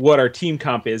our team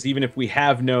comp is, even if we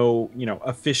have no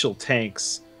official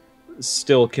tanks,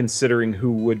 still considering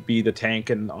who would be the tank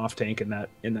and off tank in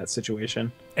that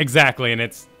situation? Exactly, and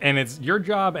it's your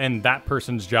job and that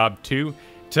person's job too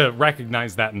to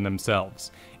recognize that in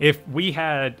themselves. If we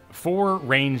had 4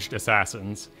 ranged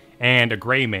assassins and a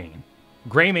Greymane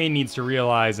needs to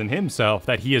realize in himself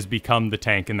that he has become the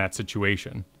tank in that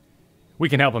situation. We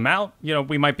can help him out.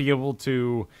 We might be able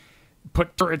to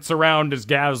put turrets around his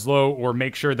Gazlo or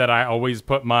make sure that I always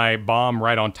put my bomb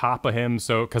right on top of him,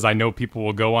 so because I know people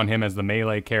will go on him as the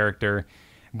melee character.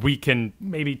 We can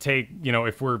maybe take,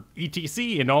 if we're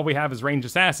ETC and all we have is ranged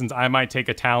assassins, I might take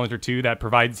a talent or two that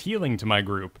provides healing to my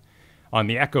group on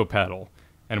the Echo Pedal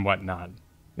and whatnot.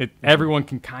 Everyone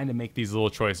can kind of make these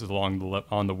little choices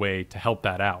on the way to help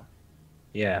that out.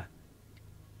 Yeah.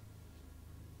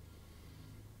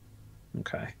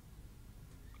 Okay.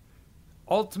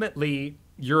 Ultimately,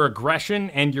 your aggression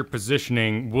and your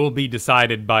positioning will be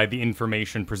decided by the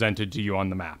information presented to you on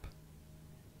the map.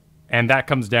 And that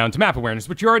comes down to map awareness,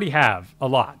 which you already have a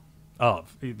lot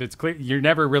of. It's clear you're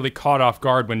never really caught off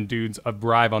guard when dudes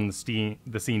arrive on the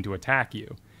scene to attack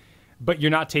you. But you're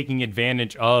not taking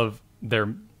advantage of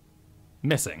their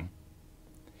missing.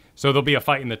 So there'll be a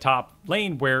fight in the top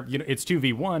lane where it's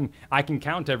 2v1, I can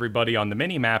count everybody on the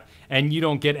minimap, and you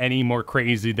don't get any more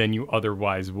crazy than you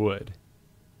otherwise would.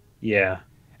 Yeah.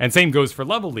 And same goes for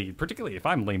level lead, particularly if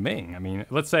I'm Li-Ming. I mean,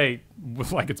 let's say,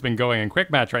 like it's been going in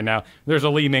quick match right now, there's a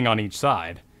Li-Ming on each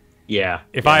side. Yeah.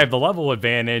 If I have the level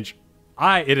advantage,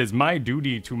 it is my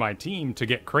duty to my team to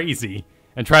get crazy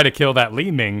and try to kill that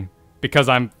Li-Ming because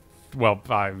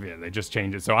they just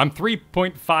changed it. So I'm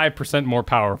 3.5% more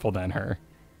powerful than her.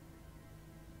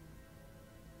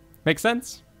 Make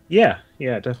sense? Yeah,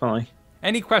 definitely.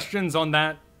 Any questions on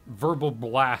that verbal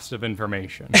blast of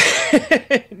information?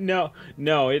 No,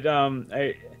 not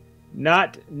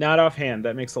offhand.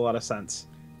 That makes a lot of sense.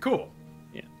 Cool.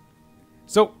 Yeah.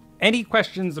 So, any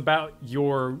questions about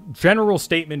your general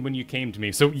statement when you came to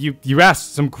me? So you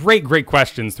asked some great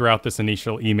questions throughout this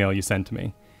initial email you sent to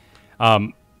me.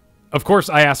 Of course,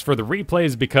 I asked for the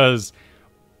replays because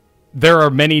there are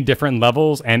many different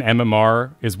levels, and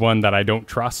MMR is one that I don't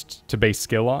trust to base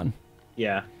skill on.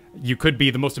 Yeah. You could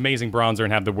be the most amazing bronzer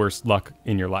and have the worst luck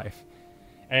in your life.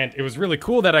 And it was really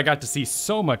cool that I got to see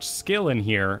so much skill in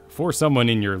here for someone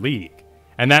in your league.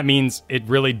 And that means it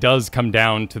really does come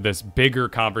down to this bigger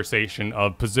conversation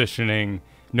of positioning,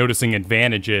 noticing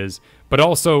advantages, but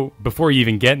also, before you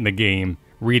even get in the game,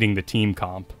 reading the team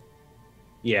comp.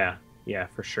 Yeah,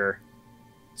 for sure.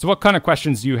 So what kind of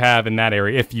questions do you have in that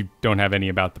area, if you don't have any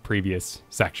about the previous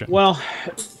section? Well,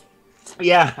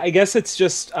 yeah, I guess it's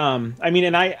just,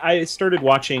 I started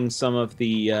watching some of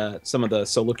the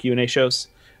solo Q&A shows,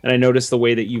 and I noticed the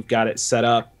way that you've got it set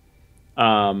up,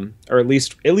 or at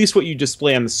least what you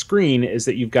display on the screen is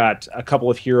that you've got a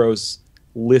couple of heroes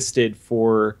listed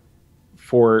for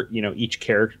each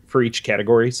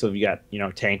category. So you got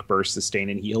tank, burst, sustain,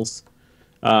 and heals.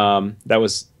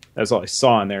 That's all I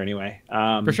saw in there anyway.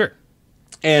 For sure.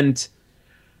 And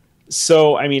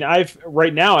so,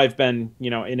 I've been,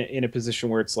 in a position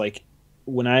where it's like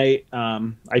when I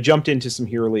jumped into some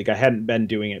Hero League. I hadn't been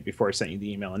doing it before I sent you the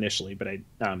email initially, but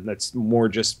that's more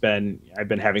just I've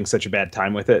been having such a bad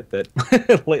time with it that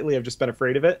lately I've just been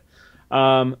afraid of it.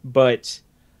 Right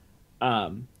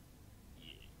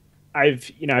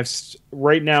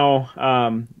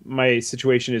now, my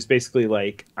situation is basically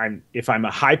like if I'm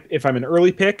an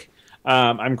early pick,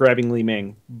 I'm grabbing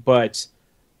Li-Ming, but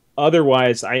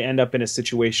otherwise I end up in a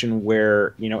situation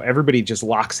where, everybody just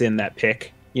locks in that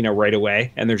pick, right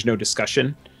away, and there's no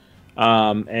discussion.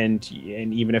 And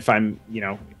even if I'm,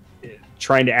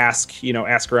 trying to ask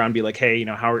around, be like, hey,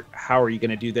 how are you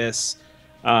going to do this?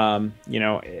 And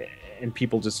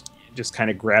people just kind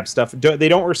of grab stuff. They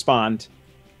don't respond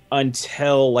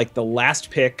until like the last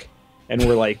pick, and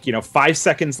we're like 5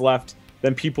 seconds left,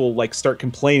 then people like start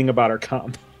complaining about our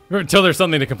comp until there's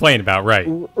something to complain about,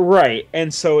 right?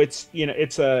 And so it's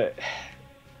I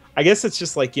guess it's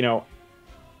just like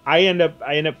I end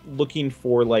up looking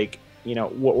for like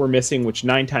what we're missing, which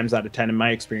 9 times out of 10 in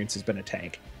my experience has been a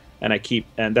tank,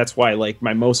 and that's why like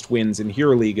my most wins in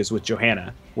Hero League is with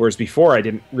Johanna, whereas before I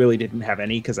didn't have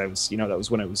any, because I was that was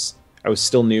when I was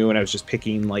still new, and I was just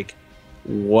picking like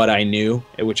what I knew,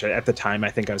 which at the time I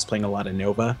think I was playing a lot of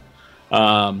Nova,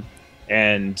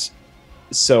 and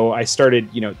so I started,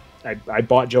 I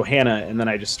bought Johanna, and then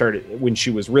I just started when she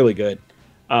was really good,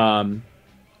 and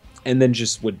then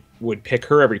just would pick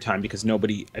her every time, because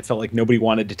I felt like nobody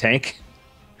wanted to tank,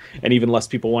 and even less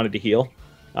people wanted to heal,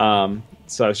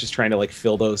 so I was just trying to like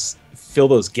fill those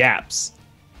gaps.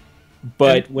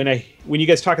 But when you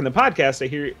guys talk in the podcast, I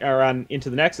hear, or on Into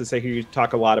the Nexus, I hear you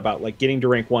talk a lot about like getting to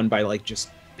rank 1 by like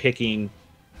just picking,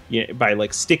 by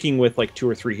like sticking with like 2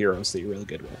 or 3 heroes that you're really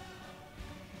good with.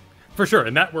 For sure,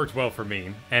 and that worked well for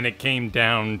me. And it came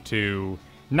down to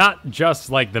not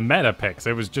just like the meta picks,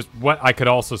 it was just what I could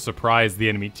also surprise the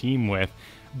enemy team with.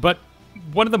 But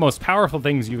one of the most powerful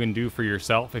things you can do for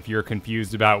yourself if you're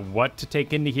confused about what to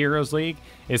take into Heroes League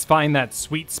is find that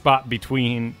sweet spot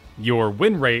between your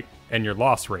win rate and your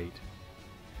loss rate.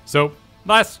 So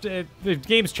the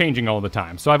game's changing all the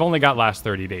time, so I've only got last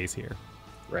 30 days here.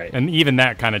 Right. And even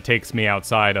that kind of takes me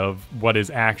outside of what is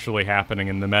actually happening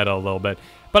in the meta a little bit.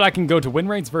 But I can go to win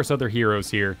rates versus other heroes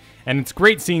here, and it's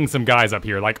great seeing some guys up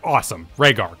here like awesome.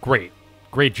 Rhaegar, great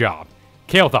job.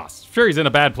 Kael'thas, sure he's in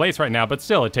a bad place right now, but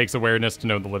still it takes awareness to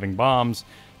know the living bombs.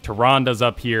 Tyranda's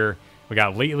up here. We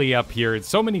got Lately up here. It's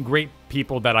so many great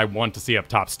people that I want to see up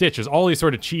top. Stitches, all these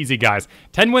sort of cheesy guys.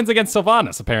 10 wins against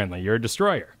Sylvanas, apparently. You're a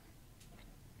destroyer.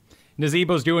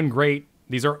 Nazebo's doing great.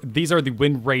 These are the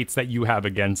win rates that you have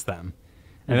against them.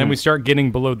 And then we start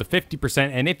getting below the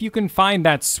 50%. And if you can find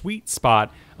that sweet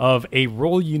spot of a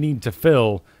role you need to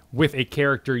fill with a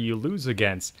character you lose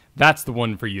against, that's the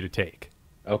one for you to take.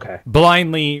 Okay.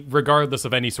 Blindly, regardless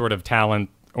of any sort of talent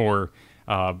or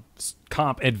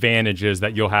comp advantages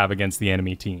that you'll have against the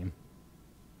enemy team.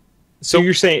 So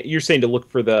you're saying to look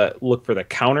for the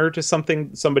counter to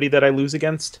somebody that I lose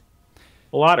against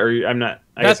a lot, or I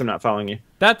guess I'm not following you.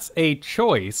 That's a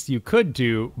choice you could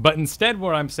do, but instead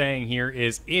what I'm saying here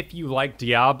is if you like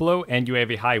Diablo and you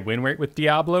have a high win rate with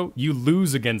Diablo, you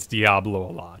lose against Diablo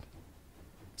a lot.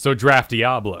 So draft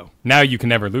Diablo. Now you can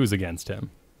never lose against him.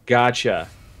 Gotcha.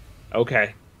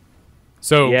 Okay.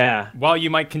 So yeah, while you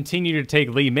might continue to take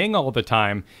Li-Ming all the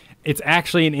time, it's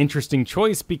actually an interesting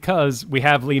choice because we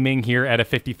have Li-Ming here at a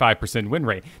 55% win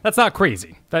rate. That's not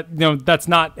crazy. That's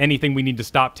not anything we need to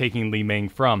stop taking Li-Ming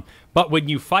from. But when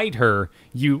you fight her,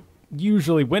 you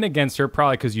usually win against her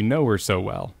probably because you know her so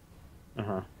well.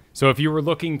 So if you were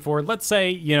looking for, let's say,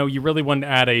 you really want to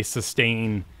add a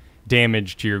sustain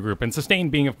damage to your group, and sustain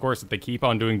being, of course, that they keep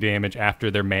on doing damage after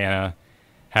their mana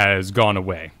has gone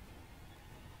away.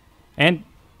 And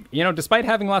despite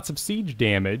having lots of siege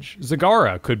damage,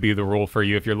 Zagara could be the role for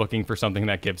you if you're looking for something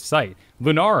that gives sight.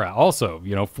 Lunara also,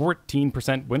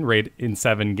 14% win rate in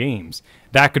 7 games.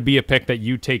 That could be a pick that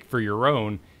you take for your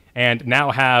own, and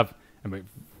now have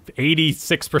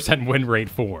 86% win rate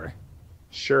for.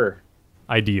 Sure.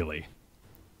 Ideally.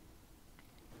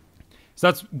 So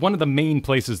that's one of the main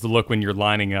places to look when you're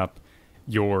lining up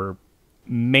your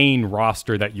main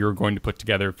roster that you're going to put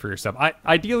together for yourself.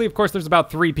 Ideally, of course, there's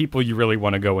about 3 people you really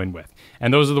want to go in with.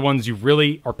 And those are the ones you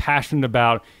really are passionate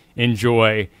about,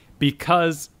 enjoy,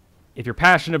 because if you're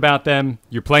passionate about them,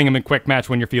 you're playing them in quick match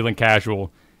when you're feeling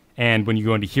casual, and when you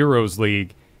go into Heroes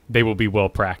League, they will be well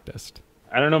practiced.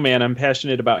 I don't know, man. I'm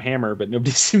passionate about Hammer, but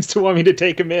nobody seems to want me to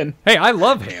take him in. Hey, I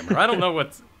love Hammer. I don't know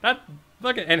what's that.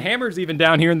 Look, and Hammer's even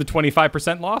down here in the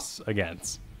 25% loss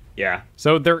against. Yeah.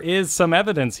 So there is some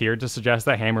evidence here to suggest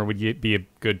that Hammer would be a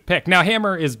good pick. Now,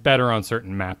 Hammer is better on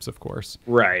certain maps, of course.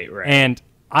 Right. And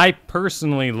I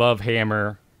personally love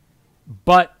Hammer,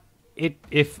 but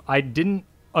if I didn't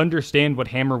understand what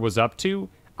Hammer was up to,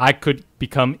 I could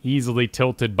become easily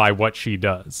tilted by what she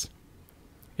does.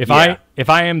 If I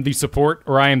am the support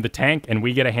or I am the tank and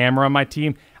we get a Hammer on my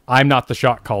team, I'm not the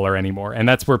shot caller anymore, and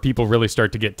that's where people really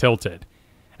start to get tilted.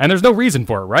 And there's no reason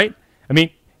for it, right? I mean,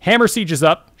 Hammer sieges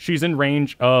up. She's in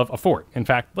range of a fort. In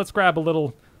fact, let's grab a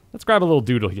little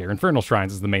doodle here. Infernal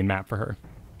Shrines is the main map for her.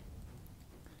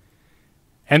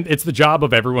 And it's the job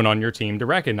of everyone on your team to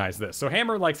recognize this. So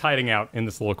Hammer likes hiding out in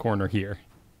this little corner here.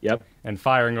 Yep. And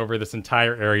firing over this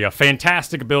entire area.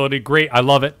 Fantastic ability. Great. I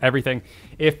love it. Everything.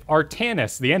 If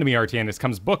Artanis, the enemy Artanis,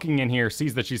 comes booking in here,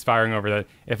 sees that she's firing over that.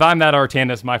 If I'm that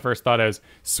Artanis, my first thought is,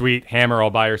 sweet, Hammer all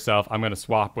by herself. I'm going to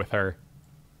swap with her.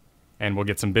 And we'll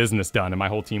get some business done. And my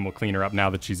whole team will clean her up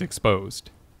now that she's exposed.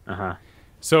 Uh-huh.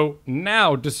 So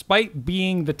now, despite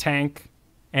being the tank,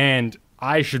 and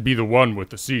I should be the one with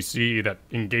the CC that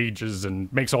engages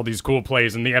and makes all these cool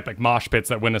plays and the epic mosh pits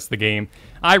that win us the game,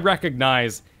 I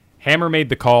recognize Hammer made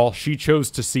the call. She chose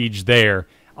to siege there.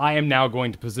 I am now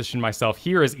going to position myself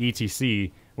here as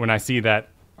ETC when I see that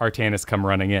Artanis come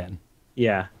running in.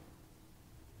 Yeah.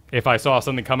 If I saw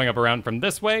something coming up around from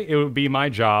this way, it would be my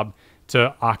job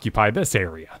to occupy this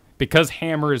area. Because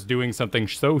Hammer is doing something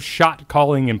so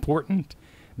shot-calling important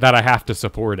that I have to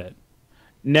support it.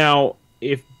 Now,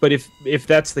 if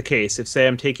that's the case, if say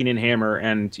I'm taking in Hammer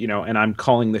and I'm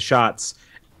calling the shots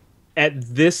at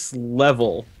this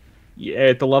level,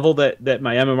 at the level that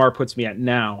my MMR puts me at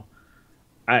now,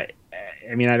 I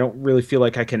mean, I don't really feel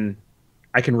like I can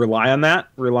rely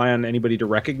on anybody to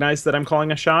recognize that I'm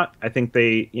calling a shot. I think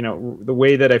the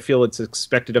way that I feel it's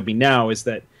expected of me now is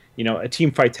that a team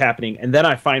fight's happening and then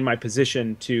I find my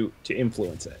position to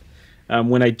influence it.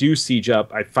 When I do siege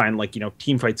up, I find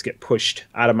team fights get pushed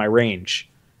out of my range,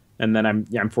 and then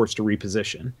I'm forced to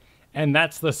reposition. And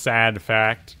that's the sad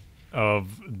fact of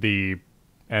the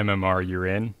MMR you're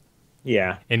in.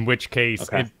 Yeah. In which case,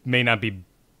 It may not be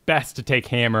best to take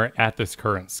Hammer at this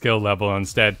current skill level.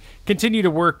 Instead, continue to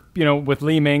work, with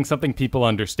Li-Ming, something people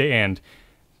understand,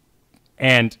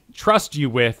 and trust you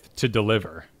with to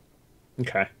deliver.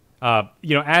 Okay.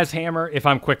 As Hammer, if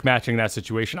I'm quick matching that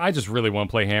situation, I just really want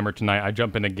to play Hammer tonight. I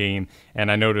jump in a game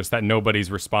and I notice that nobody's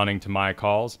responding to my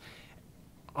calls.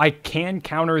 I can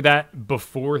counter that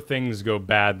before things go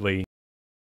badly.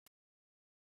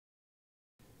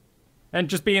 And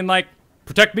just being like,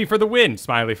 protect me for the win,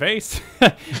 smiley face.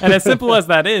 And as simple as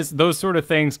that is, those sort of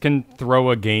things can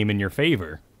throw a game in your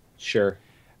favor. Sure.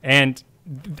 And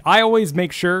I always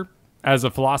make sure, as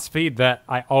a philosophy, that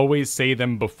I always say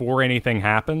them before anything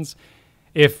happens.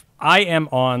 If I am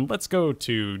on, let's go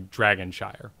to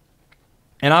Dragonshire,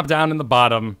 and I'm down in the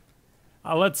bottom,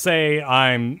 let's say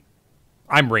I'm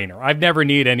Raynor. I've never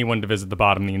needed anyone to visit the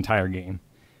bottom the entire game.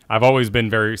 I've always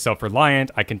been very self-reliant.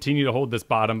 I continue to hold this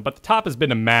bottom, but the top has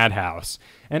been a madhouse.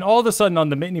 And all of a sudden on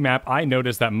the minimap, I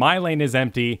notice that my lane is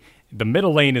empty, the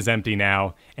middle lane is empty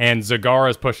now, and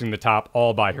Zagara is pushing the top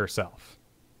all by herself.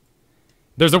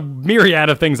 There's a myriad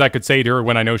of things I could say to her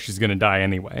when I know she's going to die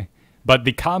anyway. But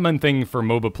the common thing for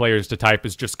MOBA players to type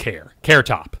is just care. Care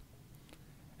top.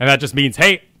 And that just means,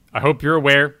 hey, I hope you're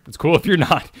aware. It's cool if you're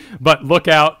not. But look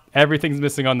out. Everything's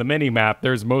missing on the minimap.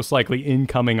 There's most likely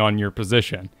incoming on your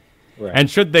position. Right. And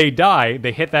should they die,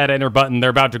 they hit that enter button. They're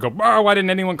about to go, oh, why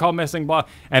didn't anyone call missing, blah.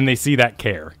 And they see that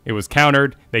care. It was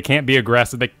countered. They can't be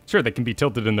aggressive. Sure, they can be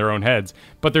tilted in their own heads.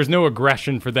 But there's no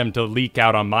aggression for them to leak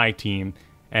out on my team.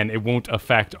 And it won't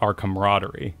affect our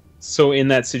camaraderie. So in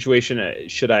that situation,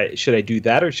 should I do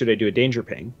that, or should I do a danger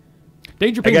ping?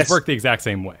 Danger pings work the exact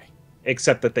same way.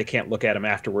 Except that they can't look at them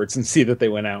afterwards and see that they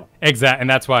went out. Exactly, and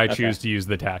that's why I choose to use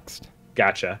the text.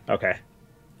 Gotcha, okay.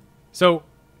 So,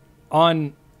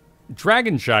 on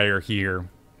Dragonshire here,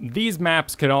 these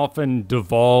maps can often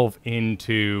devolve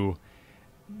into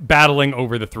battling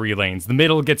over the 3 lanes. The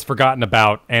middle gets forgotten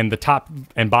about, and the top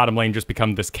and bottom lane just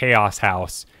become this chaos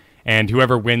house. and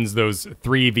whoever wins those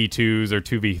 3v2s or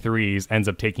 2v3s ends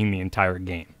up taking the entire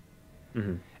game.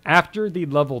 After the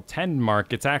level 10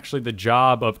 mark, it's actually the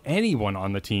job of anyone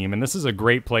on the team, and this is a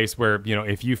great place where, you know,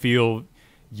 if you feel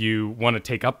you want to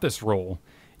take up this role,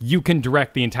 you can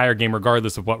direct the entire game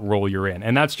regardless of what role you're in.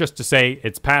 And that's just to say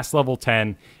it's past level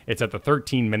 10, it's at the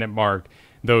 13-minute mark,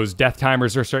 those death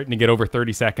timers are starting to get over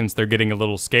 30 seconds, they're getting a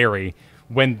little scary.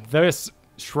 When this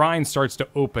shrine starts to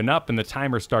open up and the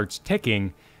timer starts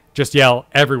ticking, just yell,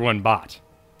 everyone bot.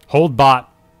 Hold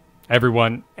bot,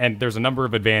 everyone, and there's a number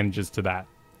of advantages to that.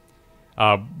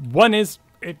 One is,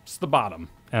 it's the bottom.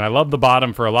 And I love the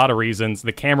bottom for a lot of reasons.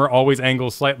 The camera always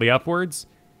angles slightly upwards,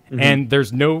 and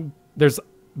there's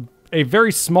a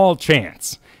very small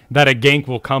chance that a gank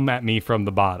will come at me from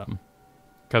the bottom,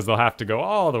 because they'll have to go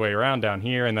all the way around down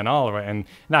here and then all the way, and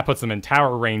that puts them in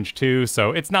tower range too,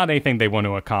 so it's not anything they want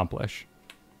to accomplish.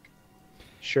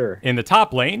 Sure. In the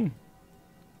top lane,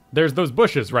 there's those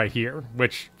bushes right here,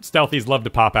 which stealthies love to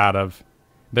pop out of.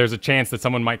 There's a chance that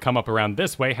someone might come up around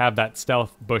this way, have that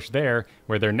stealth bush there,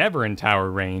 where they're never in tower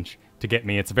range to get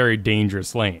me. It's a very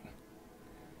dangerous lane.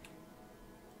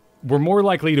 We're more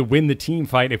likely to win the team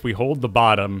fight if we hold the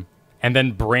bottom and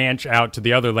then branch out to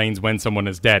the other lanes when someone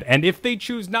is dead. And if they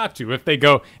choose not to, if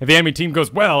the enemy team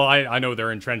goes, well, I know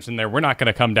they're entrenched in there, we're not going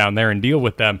to come down there and deal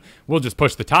with them, we'll just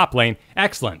push the top lane.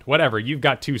 Excellent, whatever. You've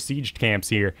got 2 sieged camps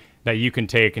here that you can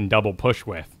take and double push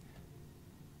with.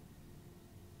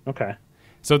 Okay.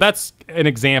 So that's an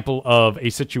example of a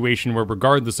situation where,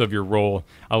 regardless of your role,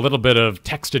 a little bit of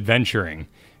text adventuring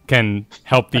can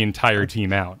help the entire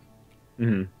team out.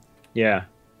 Yeah.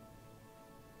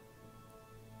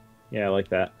 Yeah, I like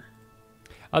that.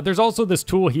 There's also this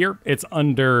tool here. It's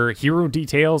under Hero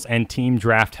Details and Team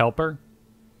Draft Helper.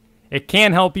 It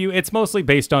can help you. It's mostly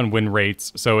based on win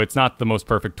rates, so it's not the most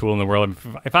perfect tool in the world.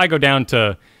 If I go down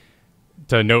to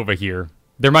Nova here,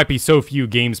 there might be so few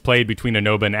games played between a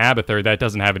Nova and Abathur that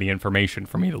doesn't have any information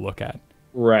for me to look at.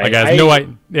 Right. Like,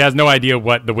 it has no idea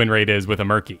what the win rate is with a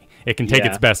Murky. It can take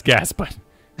its best guess, but...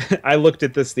 I looked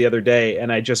at this the other day,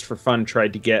 and I just for fun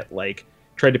tried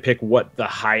to pick what the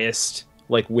highest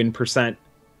win percent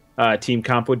team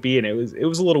comp would be, and it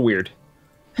was a little weird.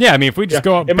 Yeah, I mean, if we just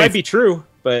go up, it might be true,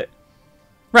 but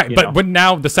right. But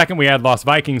now the second we add Lost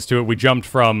Vikings to it, we jumped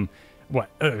from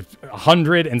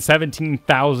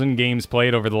 117,000 games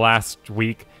played over the last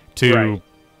week to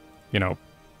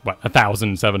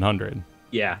 1,700.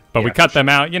 Yeah, but we cut them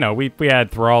out. You know, we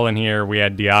had Thrall in here, we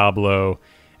had Diablo,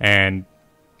 and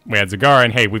we had Zagara,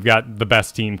 and hey, we've got the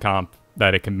best team comp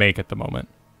that it can make at the moment.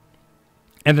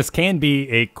 And this can be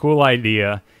a cool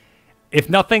idea, if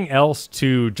nothing else,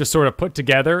 to just sort of put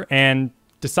together and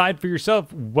decide for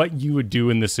yourself what you would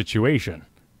do in this situation.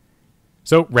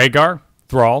 So, Rhaegar,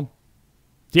 Thrall,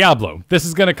 Diablo. This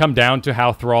is going to come down to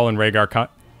how Thrall and Rhaegar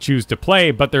choose to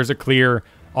play, but there's a clear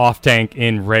off-tank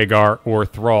in Rhaegar or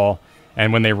Thrall,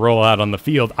 and when they roll out on the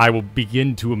field, I will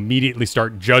begin to immediately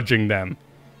start judging them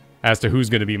as to who's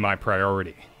going to be my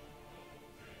priority.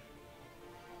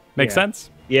 Make sense?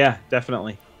 Yeah,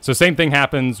 definitely. So same thing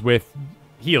happens with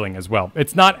healing as well.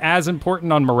 It's not as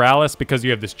important on Morales because you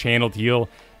have this channeled heal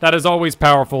that is always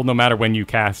powerful no matter when you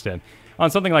cast it. On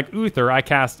something like Uther, I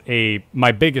cast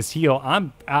my biggest heal.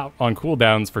 I'm out on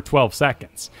cooldowns for 12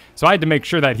 seconds. So I had to make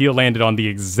sure that heal landed on the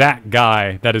exact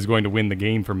guy that is going to win the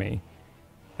game for me.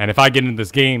 And if I get into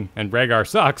this game and Rhaegar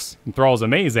sucks and Thrall's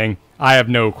amazing, I have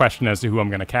no question as to who I'm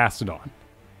going to cast it on.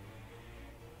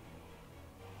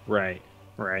 Right.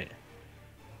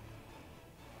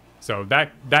 So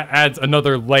that adds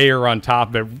another layer on top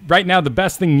of it. Right now, the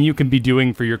best thing you can be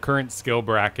doing for your current skill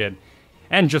bracket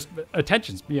and just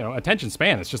attention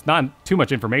span, it's just not too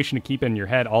much information to keep in your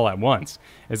head all at once,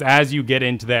 is as you get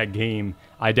into that game,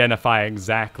 identify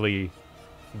exactly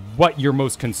what you're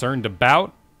most concerned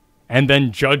about and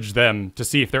then judge them to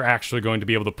see if they're actually going to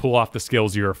be able to pull off the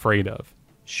skills you're afraid of.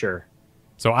 Sure.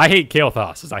 So I hate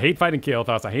Kael'thas. I hate fighting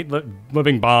Kael'thas. I hate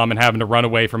living bomb and having to run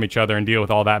away from each other and deal with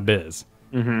all that biz.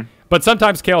 But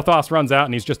sometimes Kael'thas runs out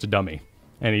and he's just a dummy.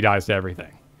 And he dies to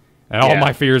everything. And all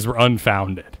my fears were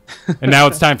unfounded. And now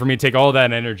it's time for me to take all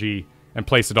that energy and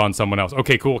place it on someone else.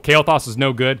 Okay, cool. Kael'thas is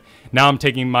no good. Now I'm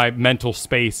taking my mental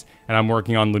space and I'm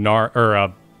working on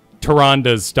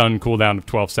Tyranda's stun cooldown of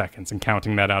 12 seconds and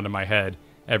counting that out in my head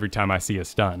every time I see a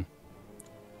stun.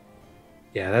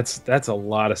 Yeah, that's a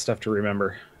lot of stuff to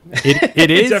remember. It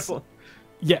is. Definitely.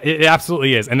 Yeah, it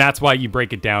absolutely is. And that's why you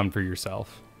break it down for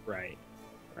yourself. Right.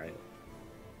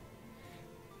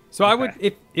 So I would,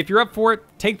 if you're up for it,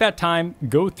 take that time,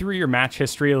 go through your match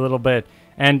history a little bit,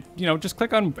 and, just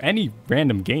click on any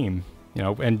random game,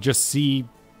 and just see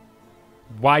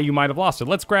why you might have lost it.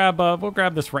 Let's grab, we'll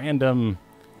grab this random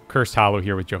Cursed Hollow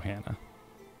here with Johanna.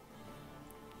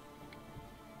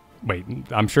 Wait,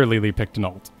 I'm sure Lily picked an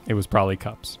ult. It was probably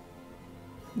Cups.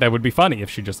 That would be funny if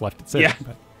she just left it sitting,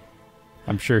 but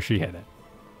I'm sure she hit it.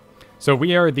 So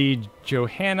we are the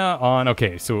Johanna on...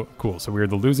 Okay, so cool. So we are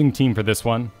the losing team for this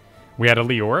one. We had a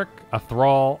Leoric, a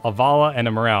Thrall, a Vala, and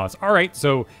a Morales. All right,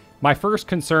 so my first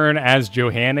concern as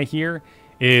Johanna here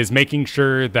is making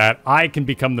sure that I can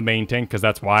become the main tank, because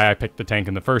that's why I picked the tank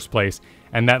in the first place,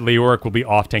 and that Leoric will be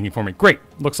off-tanking for me. Great.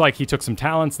 Looks like he took some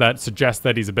talents that suggest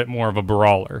that he's a bit more of a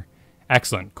brawler.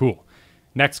 Excellent. Cool.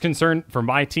 Next concern for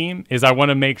my team is I want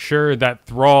to make sure that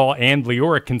Thrall and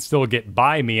Leoric can still get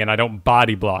by me and I don't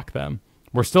body block them.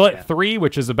 We're still at 3,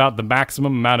 which is about the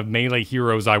maximum amount of melee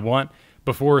heroes I want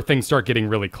before things start getting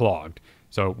really clogged.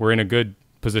 So we're in a good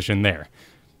position there.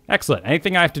 Excellent.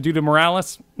 Anything I have to do to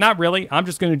Morales? Not really. I'm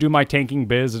just going to do my tanking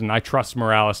biz, and I trust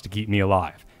Morales to keep me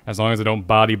alive, as long as I don't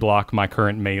body block my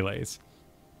current melees.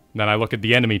 Then I look at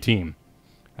the enemy team,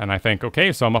 and I think,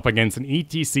 okay, so I'm up against an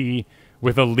ETC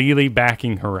with a Lily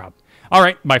backing her up. All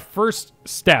right, my first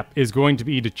step is going to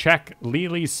be to check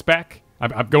Lily's spec.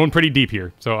 I'm going pretty deep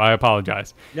here, so I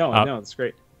apologize. No, it's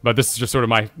great. But this is just sort of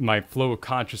my flow of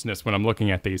consciousness when I'm looking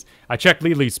at these. I checked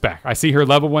Lily's spec. I see her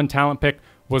level 1 talent pick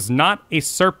was not a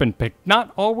Serpent pick.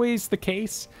 Not always the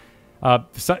case.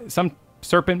 Some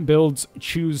Serpent builds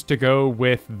choose to go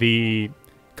with the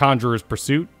Conjurer's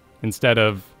Pursuit instead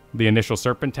of the initial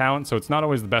Serpent talent, so it's not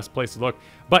always the best place to look.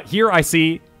 But here I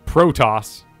see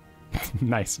Protoss.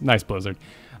 nice Blizzard.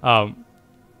 It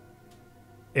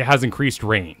has increased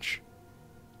range.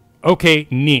 Okay,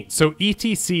 neat. So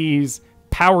ETC's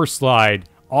Power Slide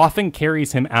often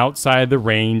carries him outside the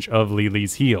range of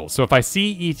Lily's heal. So if I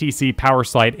see ETC Power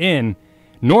Slide in,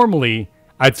 normally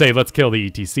I'd say let's kill the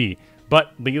ETC.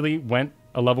 But Lily went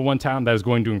a level 1 talent that is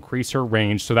going to increase her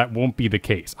range, so that won't be the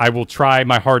case. I will try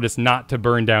my hardest not to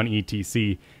burn down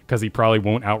ETC, because he probably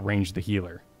won't outrange the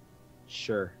healer.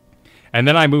 Sure. And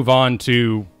then I move on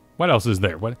to... What else is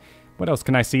there? What else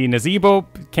can I see? Nazeebo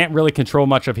can't really control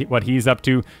much of what he's up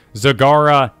to.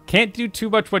 Zagara can't do too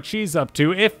much what she's up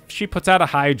to. If she puts out a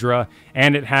Hydra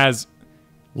and it has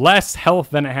less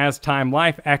health than it has time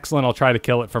life, excellent. I'll try to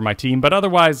kill it for my team. But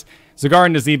otherwise, Zagara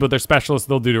and Nazeebo, they're specialists.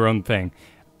 They'll do their own thing.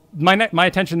 My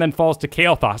attention then falls to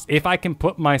Kael'thas. If I can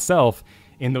put myself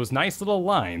in those nice little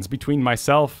lines between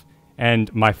myself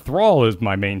and my Thrall is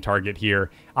my main target here,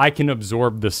 I can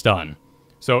absorb the stun.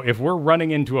 So if we're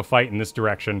running into a fight in this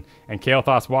direction, and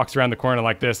Kael'thas walks around the corner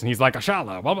like this, and he's like,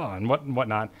 Ashala, blah, blah, and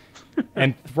whatnot,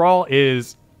 and Thrall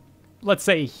is, let's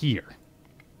say, here,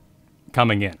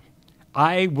 coming in,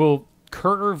 I will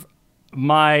curve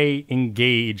my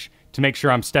engage to make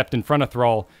sure I'm stepped in front of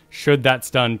Thrall should that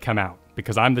stun come out.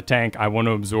 Because I'm the tank, I want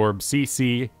to absorb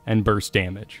CC and burst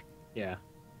damage. Yeah.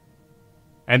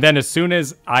 And then as soon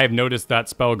as I have noticed that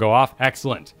spell go off,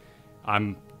 excellent.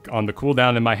 I'm on the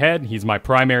cooldown in my head. He's my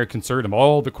primary concern of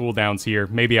all the cooldowns here,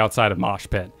 maybe outside of Mosh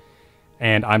Pit.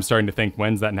 And I'm starting to think,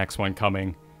 when's that next one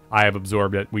coming? I have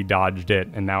absorbed it, we dodged it,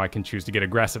 and now I can choose to get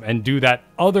aggressive and do that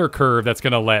other curve that's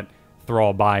going to let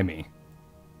Thrall by me.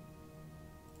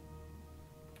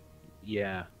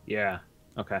 Yeah.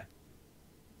 Okay.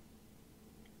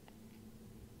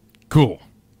 Cool.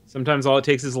 Sometimes all it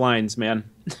takes is lines, man.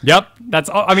 Yep, that's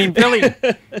all. I mean, really,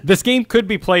 this game could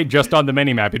be played just on the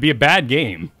minimap. It'd be a bad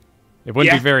game. It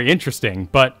wouldn't be very interesting,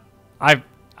 but I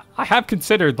have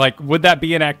considered, like, would that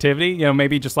be an activity? You know,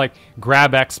 maybe just, like,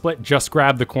 grab XSplit, just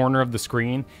grab the corner of the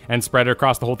screen and spread it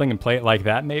across the whole thing and play it like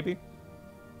that, maybe?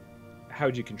 How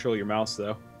would you control your mouse,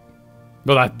 though?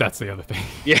 Well, that's the other thing.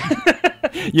 Yeah.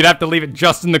 You'd have to leave it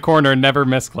just in the corner and never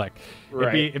misclick.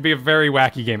 Right. It'd be a very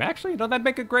wacky game. Actually, that'd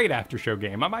make a great after-show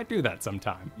game. I might do that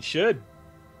sometime. You should.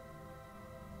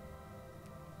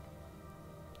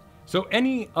 So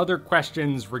any other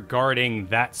questions regarding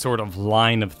that sort of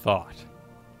line of thought?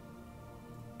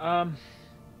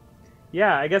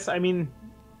 Yeah, I guess, I mean,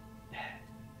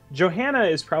 Johanna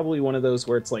is probably one of those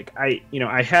where it's like,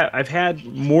 I've had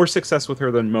more success with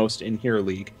her than most in Hero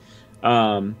League.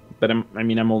 But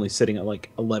I'm only sitting at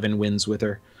like 11 wins with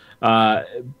her.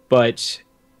 But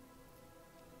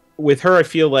with her, I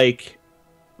feel like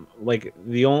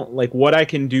what I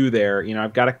can do there,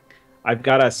 I've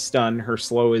got a stun. Her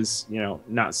slow is,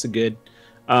 not so good.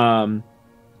 I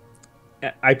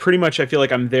feel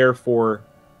like I'm there for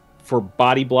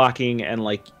body blocking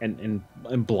and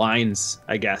and blinds,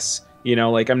 I guess.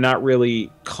 I'm not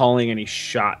really calling any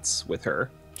shots with her.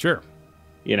 Sure.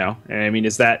 And I mean,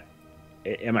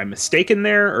 am I mistaken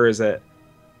there, or is it?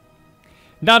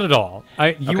 Not at all.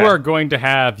 You are going to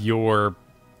have your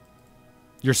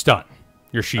stun,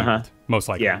 your shield, most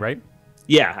likely, Yeah. right?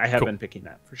 Yeah, I have Cool. been picking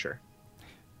that for sure.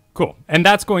 Cool. And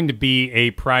that's going to be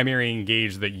a primary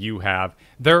engage that you have.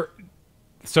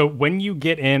 So when you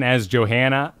get in as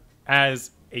Johanna,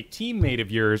 as a teammate of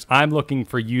yours, I'm looking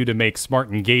for you to make smart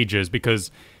engages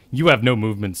because you have no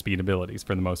movement speed abilities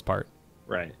for the most part.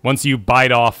 Right. Once you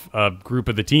bite off a group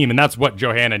of the team, and that's what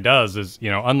Johanna does, is,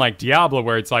 you know, unlike Diablo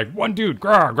where it's like, one dude,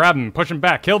 grab him, push him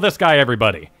back, kill this guy,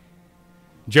 everybody.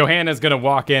 Johanna's going to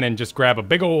walk in and just grab a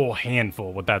big old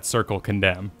handful with that circle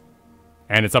condemn.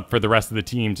 And it's up for the rest of the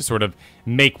team to sort of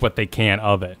make what they can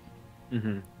of it.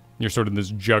 Mm-hmm. You're sort of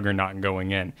this juggernaut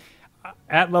going in.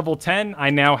 At level 10, I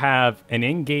now have an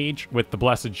engage with the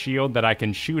Blessed Shield that I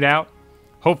can shoot out.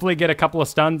 Hopefully get a couple of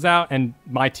stuns out, and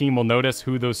my team will notice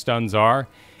who those stuns are.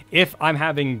 If I'm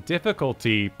having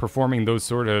difficulty performing those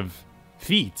sort of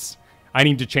feats, I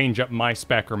need to change up my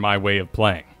spec or my way of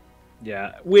playing.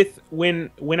 Yeah,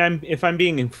 if I'm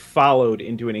being followed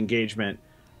into an engagement,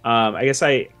 I guess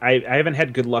I haven't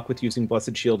had good luck with using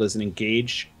Blessed Shield as an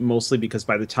engage, mostly because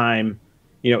by the time,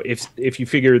 you know, if you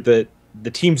figure that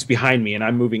the team's behind me and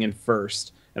I'm moving in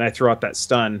first and I throw out that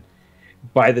stun,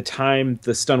 by the time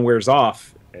the stun wears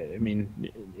off, I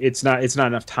mean, it's not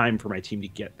enough time for my team to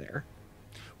get there.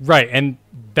 Right, and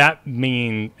that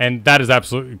is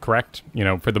absolutely correct, you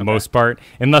know, for the most part.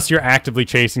 Unless you're actively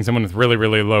chasing someone with really,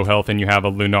 really low health and you have a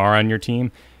Lunar on your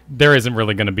team, there isn't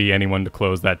really going to be anyone to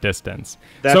close that distance.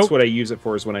 That's what I use it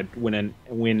for, is when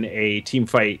a team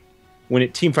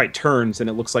fight turns and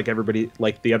it looks like everybody,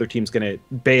 like the other team's going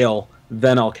to bail,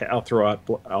 then I'll throw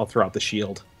out the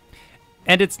shield.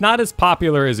 And it's not as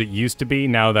popular as it used to be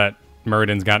now that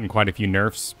Muradin's gotten quite a few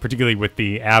nerfs, particularly with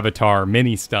the Avatar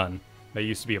mini stun that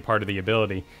used to be a part of the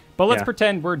ability. But let's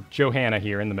pretend we're Johanna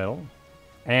here in the middle,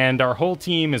 and our whole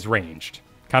team is ranged.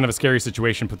 Kind of a scary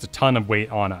situation, puts a ton of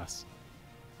weight on us.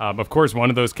 Of course,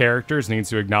 one of those characters needs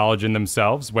to acknowledge in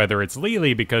themselves, whether it's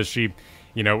Li-Ming because she,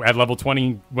 you know, at level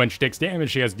 20, when she takes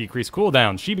damage, she has decreased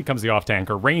cooldown. She becomes the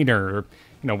off-tank, or Rainer, or,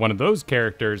 you know, one of those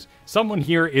characters. Someone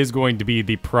here is going to be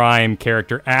the prime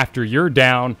character after you're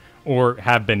down or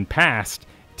have been passed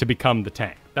to become the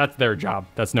tank. That's their job.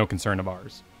 That's no concern of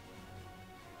ours.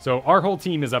 So our whole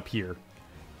team is up here.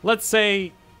 Let's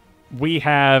say we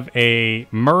have a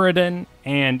Muradin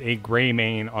and a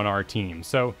Greymane on our team.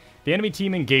 So the enemy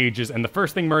team engages, and the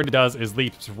first thing Muradin does is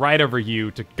leaps right over you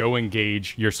to go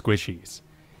engage your squishies.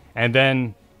 And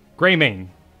then Greymane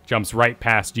jumps right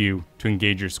past you to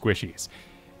engage your squishies.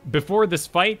 Before this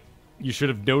fight, you should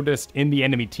have noticed in the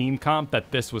enemy team comp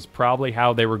that this was probably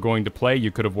how they were going to play.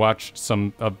 You could have watched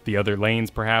some of the other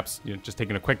lanes, perhaps, you know, just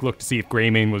taking a quick look to see if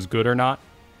Greymane was good or not.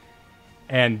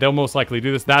 And they'll most likely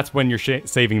do this. That's when you're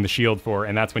saving the shield for,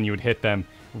 and that's when you would hit them,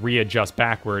 readjust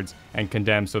backwards, and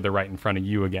condemn so they're right in front of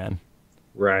you again.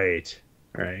 Right.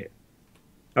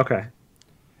 Okay.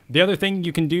 The other thing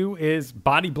you can do is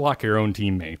body block your own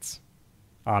teammates,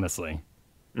 honestly.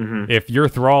 Mm-hmm. If your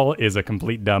Thrall is a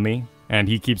complete dummy and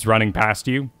he keeps running past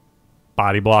you,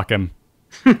 body block him.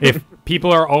 If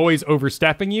people are always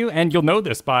overstepping you, and you'll know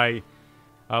this by,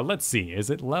 let's see, is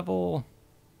it level...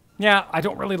 Yeah, I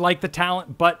don't really like the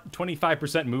talent, but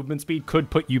 25% movement speed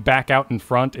could put you back out in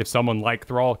front if someone like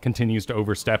Thrall continues to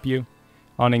overstep you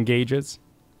on engages.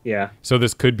 Yeah. So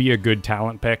this could be a good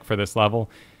talent pick for this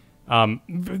level.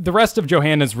 The rest of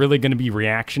Johanna is really going to be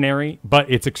reactionary, but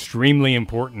it's extremely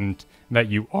important that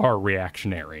you are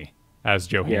reactionary as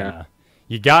Johanna. Yeah.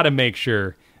 You got to make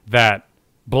sure that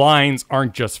blinds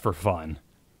aren't just for fun.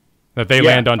 That they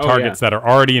land on targets that are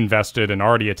already invested and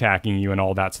already attacking you and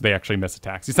all that, so they actually miss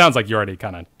attacks. It sounds like you're already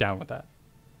kind of down with that.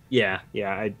 Yeah.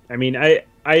 I mean,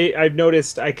 I've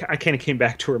noticed, I kind of came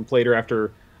back to her and played her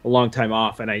after a long time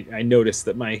off, and I noticed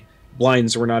that my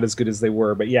blinds were not as good as they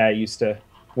were. But yeah, I used to,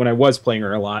 when I was playing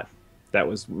her a lot, that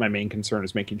was my main concern,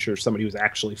 is making sure somebody was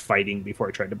actually fighting before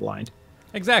I tried to blind.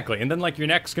 Exactly. And then, like, your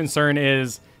next concern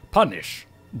is punish.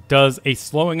 Does a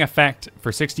slowing effect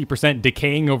for 60%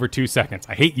 decaying over 2 seconds.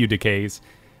 I hate you, decays,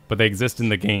 but they exist in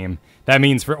the game. That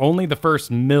means for only the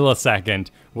first millisecond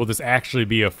will this actually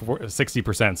be a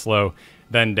 60% slow,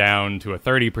 then down to a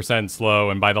 30% slow,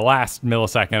 and by the last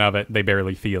millisecond of it, they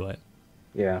barely feel it.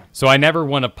 Yeah. So I never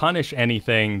want to punish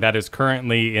anything that is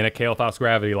currently in a Kael'thas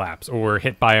gravity lapse or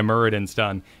hit by a Muradin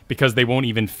stun, because they won't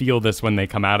even feel this when they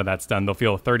come out of that stun. They'll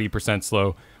feel a 30%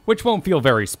 slow, which won't feel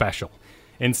very special.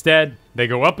 Instead, they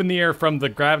go up in the air from the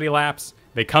gravity lapse,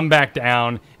 they come back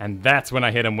down, and that's when I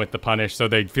hit them with the punish, so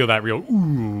they feel that real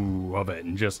ooh of it,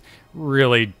 and just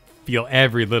really feel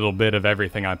every little bit of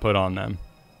everything I put on them.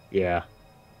 Yeah.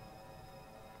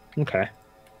 Okay.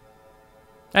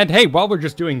 And hey, while we're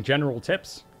just doing general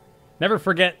tips, Never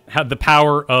forget how the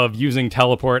power of using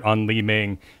teleport on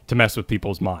Li-Ming to mess with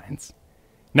people's minds.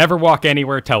 Never walk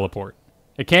anywhere, teleport.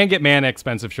 It can get mana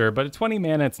expensive, sure, but at 20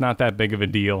 mana, it's not that big of a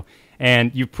deal. And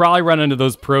you've probably run into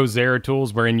those pro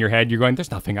Zeratul where in your head you're going,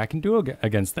 there's nothing I can do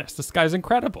against this. This guy's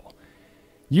incredible.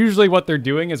 Usually what they're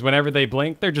doing is whenever they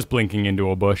blink, they're just blinking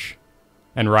into a bush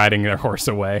and riding their horse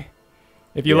away.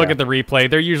 If you look at the replay,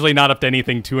 they're usually not up to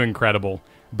anything too incredible.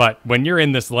 But when you're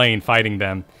in this lane fighting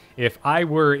them, if I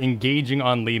were engaging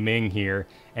on Li-Ming here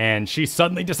and she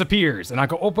suddenly disappears and I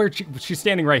go, oh, she's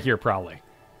standing right here probably.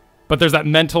 But there's that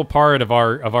mental part of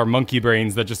our monkey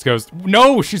brains that just goes,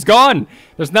 no, she's gone.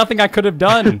 There's nothing I could have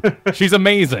done. She's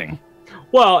amazing.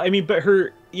 Well, I mean, but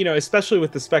her, especially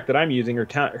with the spec that I'm using,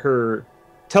 her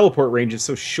teleport range is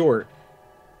so short.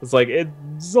 It's like,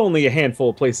 it's only a handful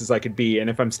of places I could be,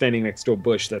 and if I'm standing next to a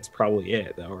bush, that's probably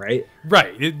it, though, right?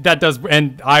 Right, that does,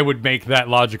 and I would make that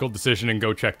logical decision and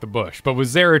go check the bush. But with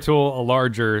Zeratul, a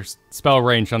larger spell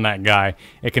range on that guy,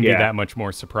 it can be that much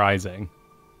more surprising.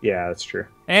 Yeah, that's true.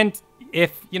 And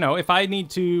if I need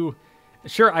to,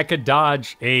 sure, I could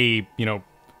dodge a,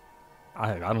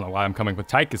 I don't know why I'm coming with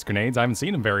Tychus grenades. I haven't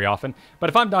seen them very often.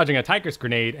 But if I'm dodging a Tychus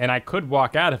grenade and I could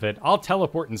walk out of it, I'll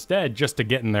teleport instead just to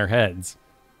get in their heads.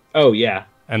 Oh, yeah.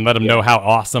 And let them know how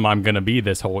awesome I'm going to be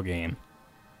this whole game.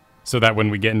 So that when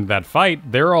we get into that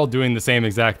fight, they're all doing the same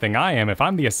exact thing I am. If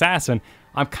I'm the assassin,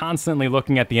 I'm constantly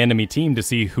looking at the enemy team to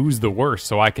see who's the worst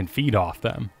so I can feed off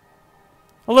them.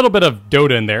 A little bit of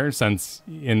Dota in there, since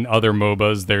in other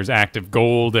MOBAs there's active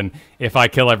gold, and if I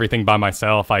kill everything by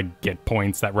myself, I get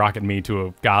points that rocket me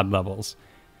to god levels.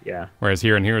 Yeah. Whereas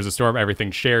here in Heroes of Storm,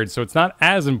 everything's shared, so it's not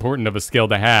as important of a skill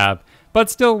to have, but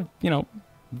still,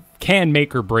 can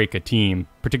make or break a team,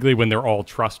 particularly when they're all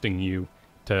trusting you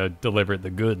to deliver the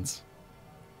goods.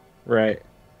 Right.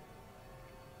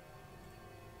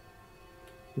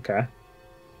 Okay.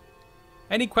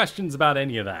 Any questions about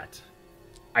any of that?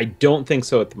 I don't think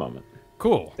so at the moment.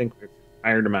 Cool. I think we've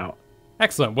ironed them out.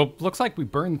 Excellent. Well, looks like we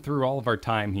burned through all of our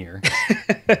time here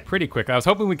pretty quick. I was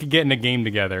hoping we could get in a game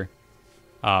together.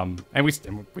 And we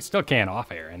still can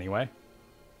off air anyway.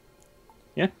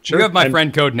 Yeah, sure. You have my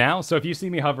friend code now, so if you see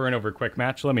me hovering over Quick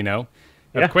Match, let me know.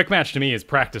 Quick Match to me is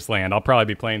practice land. I'll probably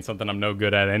be playing something I'm no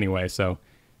good at anyway, so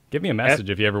give me a message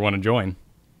if you ever want to join.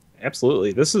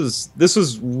 Absolutely. This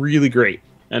was really great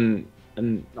and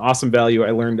an awesome value.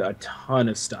 I learned a ton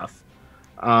of stuff.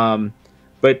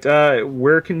 But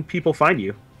where can people find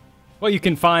you? Well, you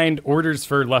can find orders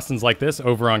for lessons like this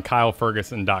over on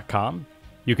KyleFergusson.com.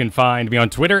 You can find me on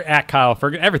Twitter at Kyle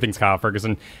Ferguson. Everything's Kyle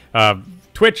Ferguson.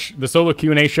 Twitch, the solo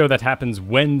Q&A show that happens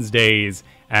Wednesdays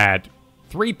at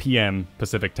 3 p.m.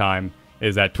 Pacific time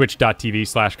is at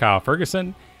twitch.tv/Kyle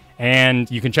Ferguson. And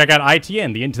you can check out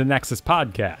ITN, the Into the Nexus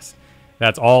podcast.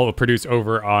 That's all produced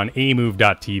over on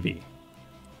amove.tv.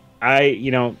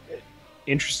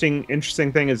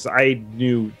 Interesting thing is I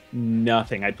knew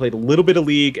nothing. I played a little bit of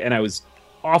League and I was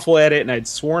awful at it, and I'd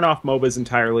sworn off MOBAs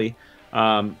entirely.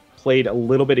 Played a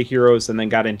little bit of Heroes and then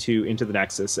got into the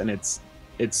Nexus, and it's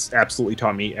absolutely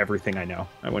taught me everything I know.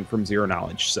 I went from zero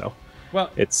knowledge, so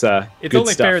it's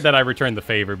only fair that I returned the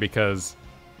favor, because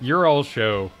your old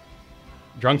show,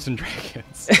 Drunks and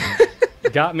Dragons,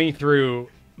 got me through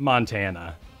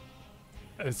Montana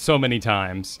so many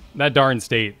times. That darn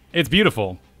state, it's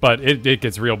beautiful, but it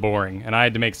gets real boring, and I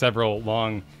had to make several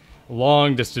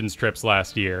long distance trips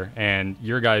last year, and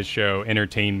your guys' show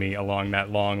entertained me along that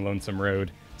long, lonesome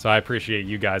road. So I appreciate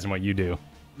you guys and what you do.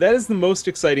 That is the most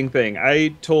exciting thing.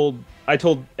 I told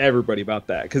everybody about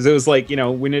that, because it was like,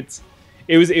 when it's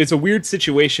a weird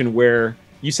situation where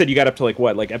you said you got up to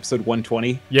like episode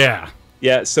 120. Yeah.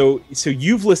 So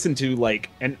you've listened to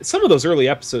and some of those early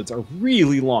episodes are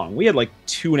really long. We had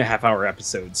 2.5 hour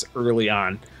episodes early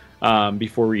on,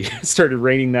 before we started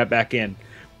reining that back in.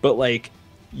 But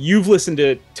you've listened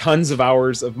to tons of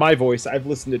hours of my voice. I've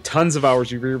listened to tons of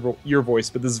hours of your voice,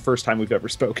 but this is the first time we've ever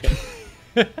spoken.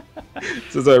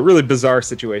 So it's a really bizarre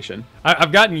situation.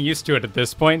 I've gotten used to it at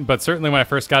this point, but certainly when I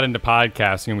first got into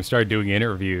podcasting and we started doing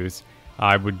interviews,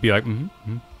 I would be like,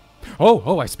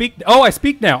 I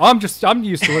speak now. I'm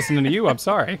used to listening to you. I'm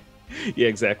sorry. Yeah,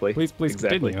 exactly. Please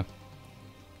continue.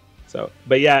 So,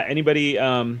 but yeah, anybody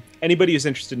who's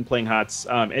interested in playing HOTS,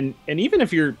 and even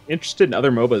if you're interested in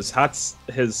other MOBAs, HOTS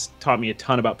has taught me a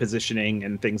ton about positioning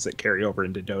and things that carry over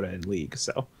into Dota and League.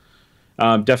 So,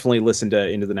 definitely listen to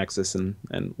Into the Nexus and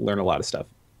learn a lot of stuff.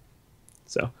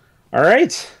 So, all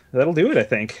right, that'll do it, I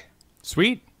think.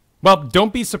 Sweet. Well,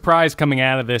 don't be surprised coming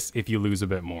out of this if you lose a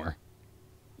bit more.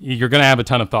 You're gonna have a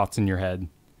ton of thoughts in your head.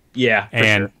 Yeah,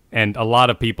 and sure. And a lot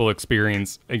of people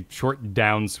experience a short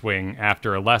downswing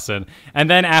after a lesson. And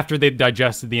then after they've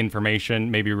digested the information,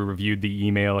 maybe reviewed the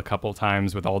email a couple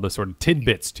times with all the sort of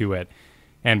tidbits to it,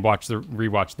 and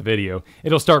rewatch the video,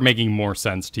 it'll start making more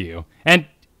sense to you. And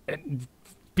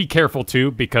be careful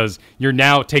too, because you're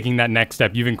now taking that next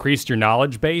step. You've increased your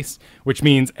knowledge base, which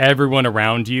means everyone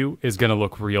around you is going to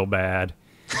look real bad.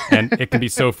 And it can be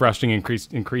so frustrating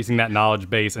increasing that knowledge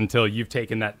base until you've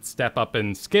taken that step up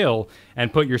in skill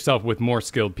and put yourself with more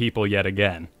skilled people yet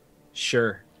again.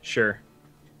 Sure.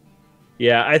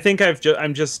 Yeah, I think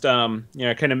I'm just kind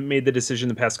of made the decision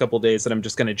the past couple of days that I'm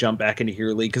just going to jump back into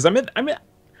Hero League, because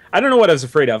I don't know what I was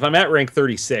afraid of. I'm at rank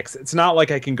 36. It's not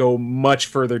like I can go much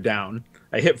further down.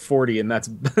 I hit 40, and that's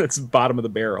bottom of the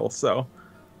barrel. So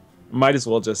might as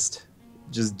well just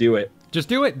do it. Just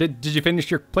do it. Did you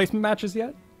finish your placement matches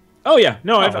yet? Oh yeah,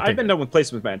 no, I've been done with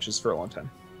placement matches for a long time.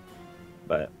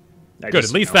 But good,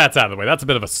 at least that's out of the way. That's a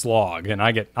bit of a slog, and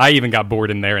I even got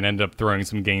bored in there and ended up throwing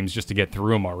some games just to get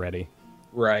through them already.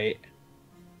 Right.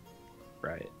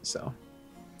 So,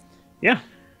 yeah.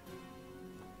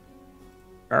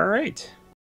 All right.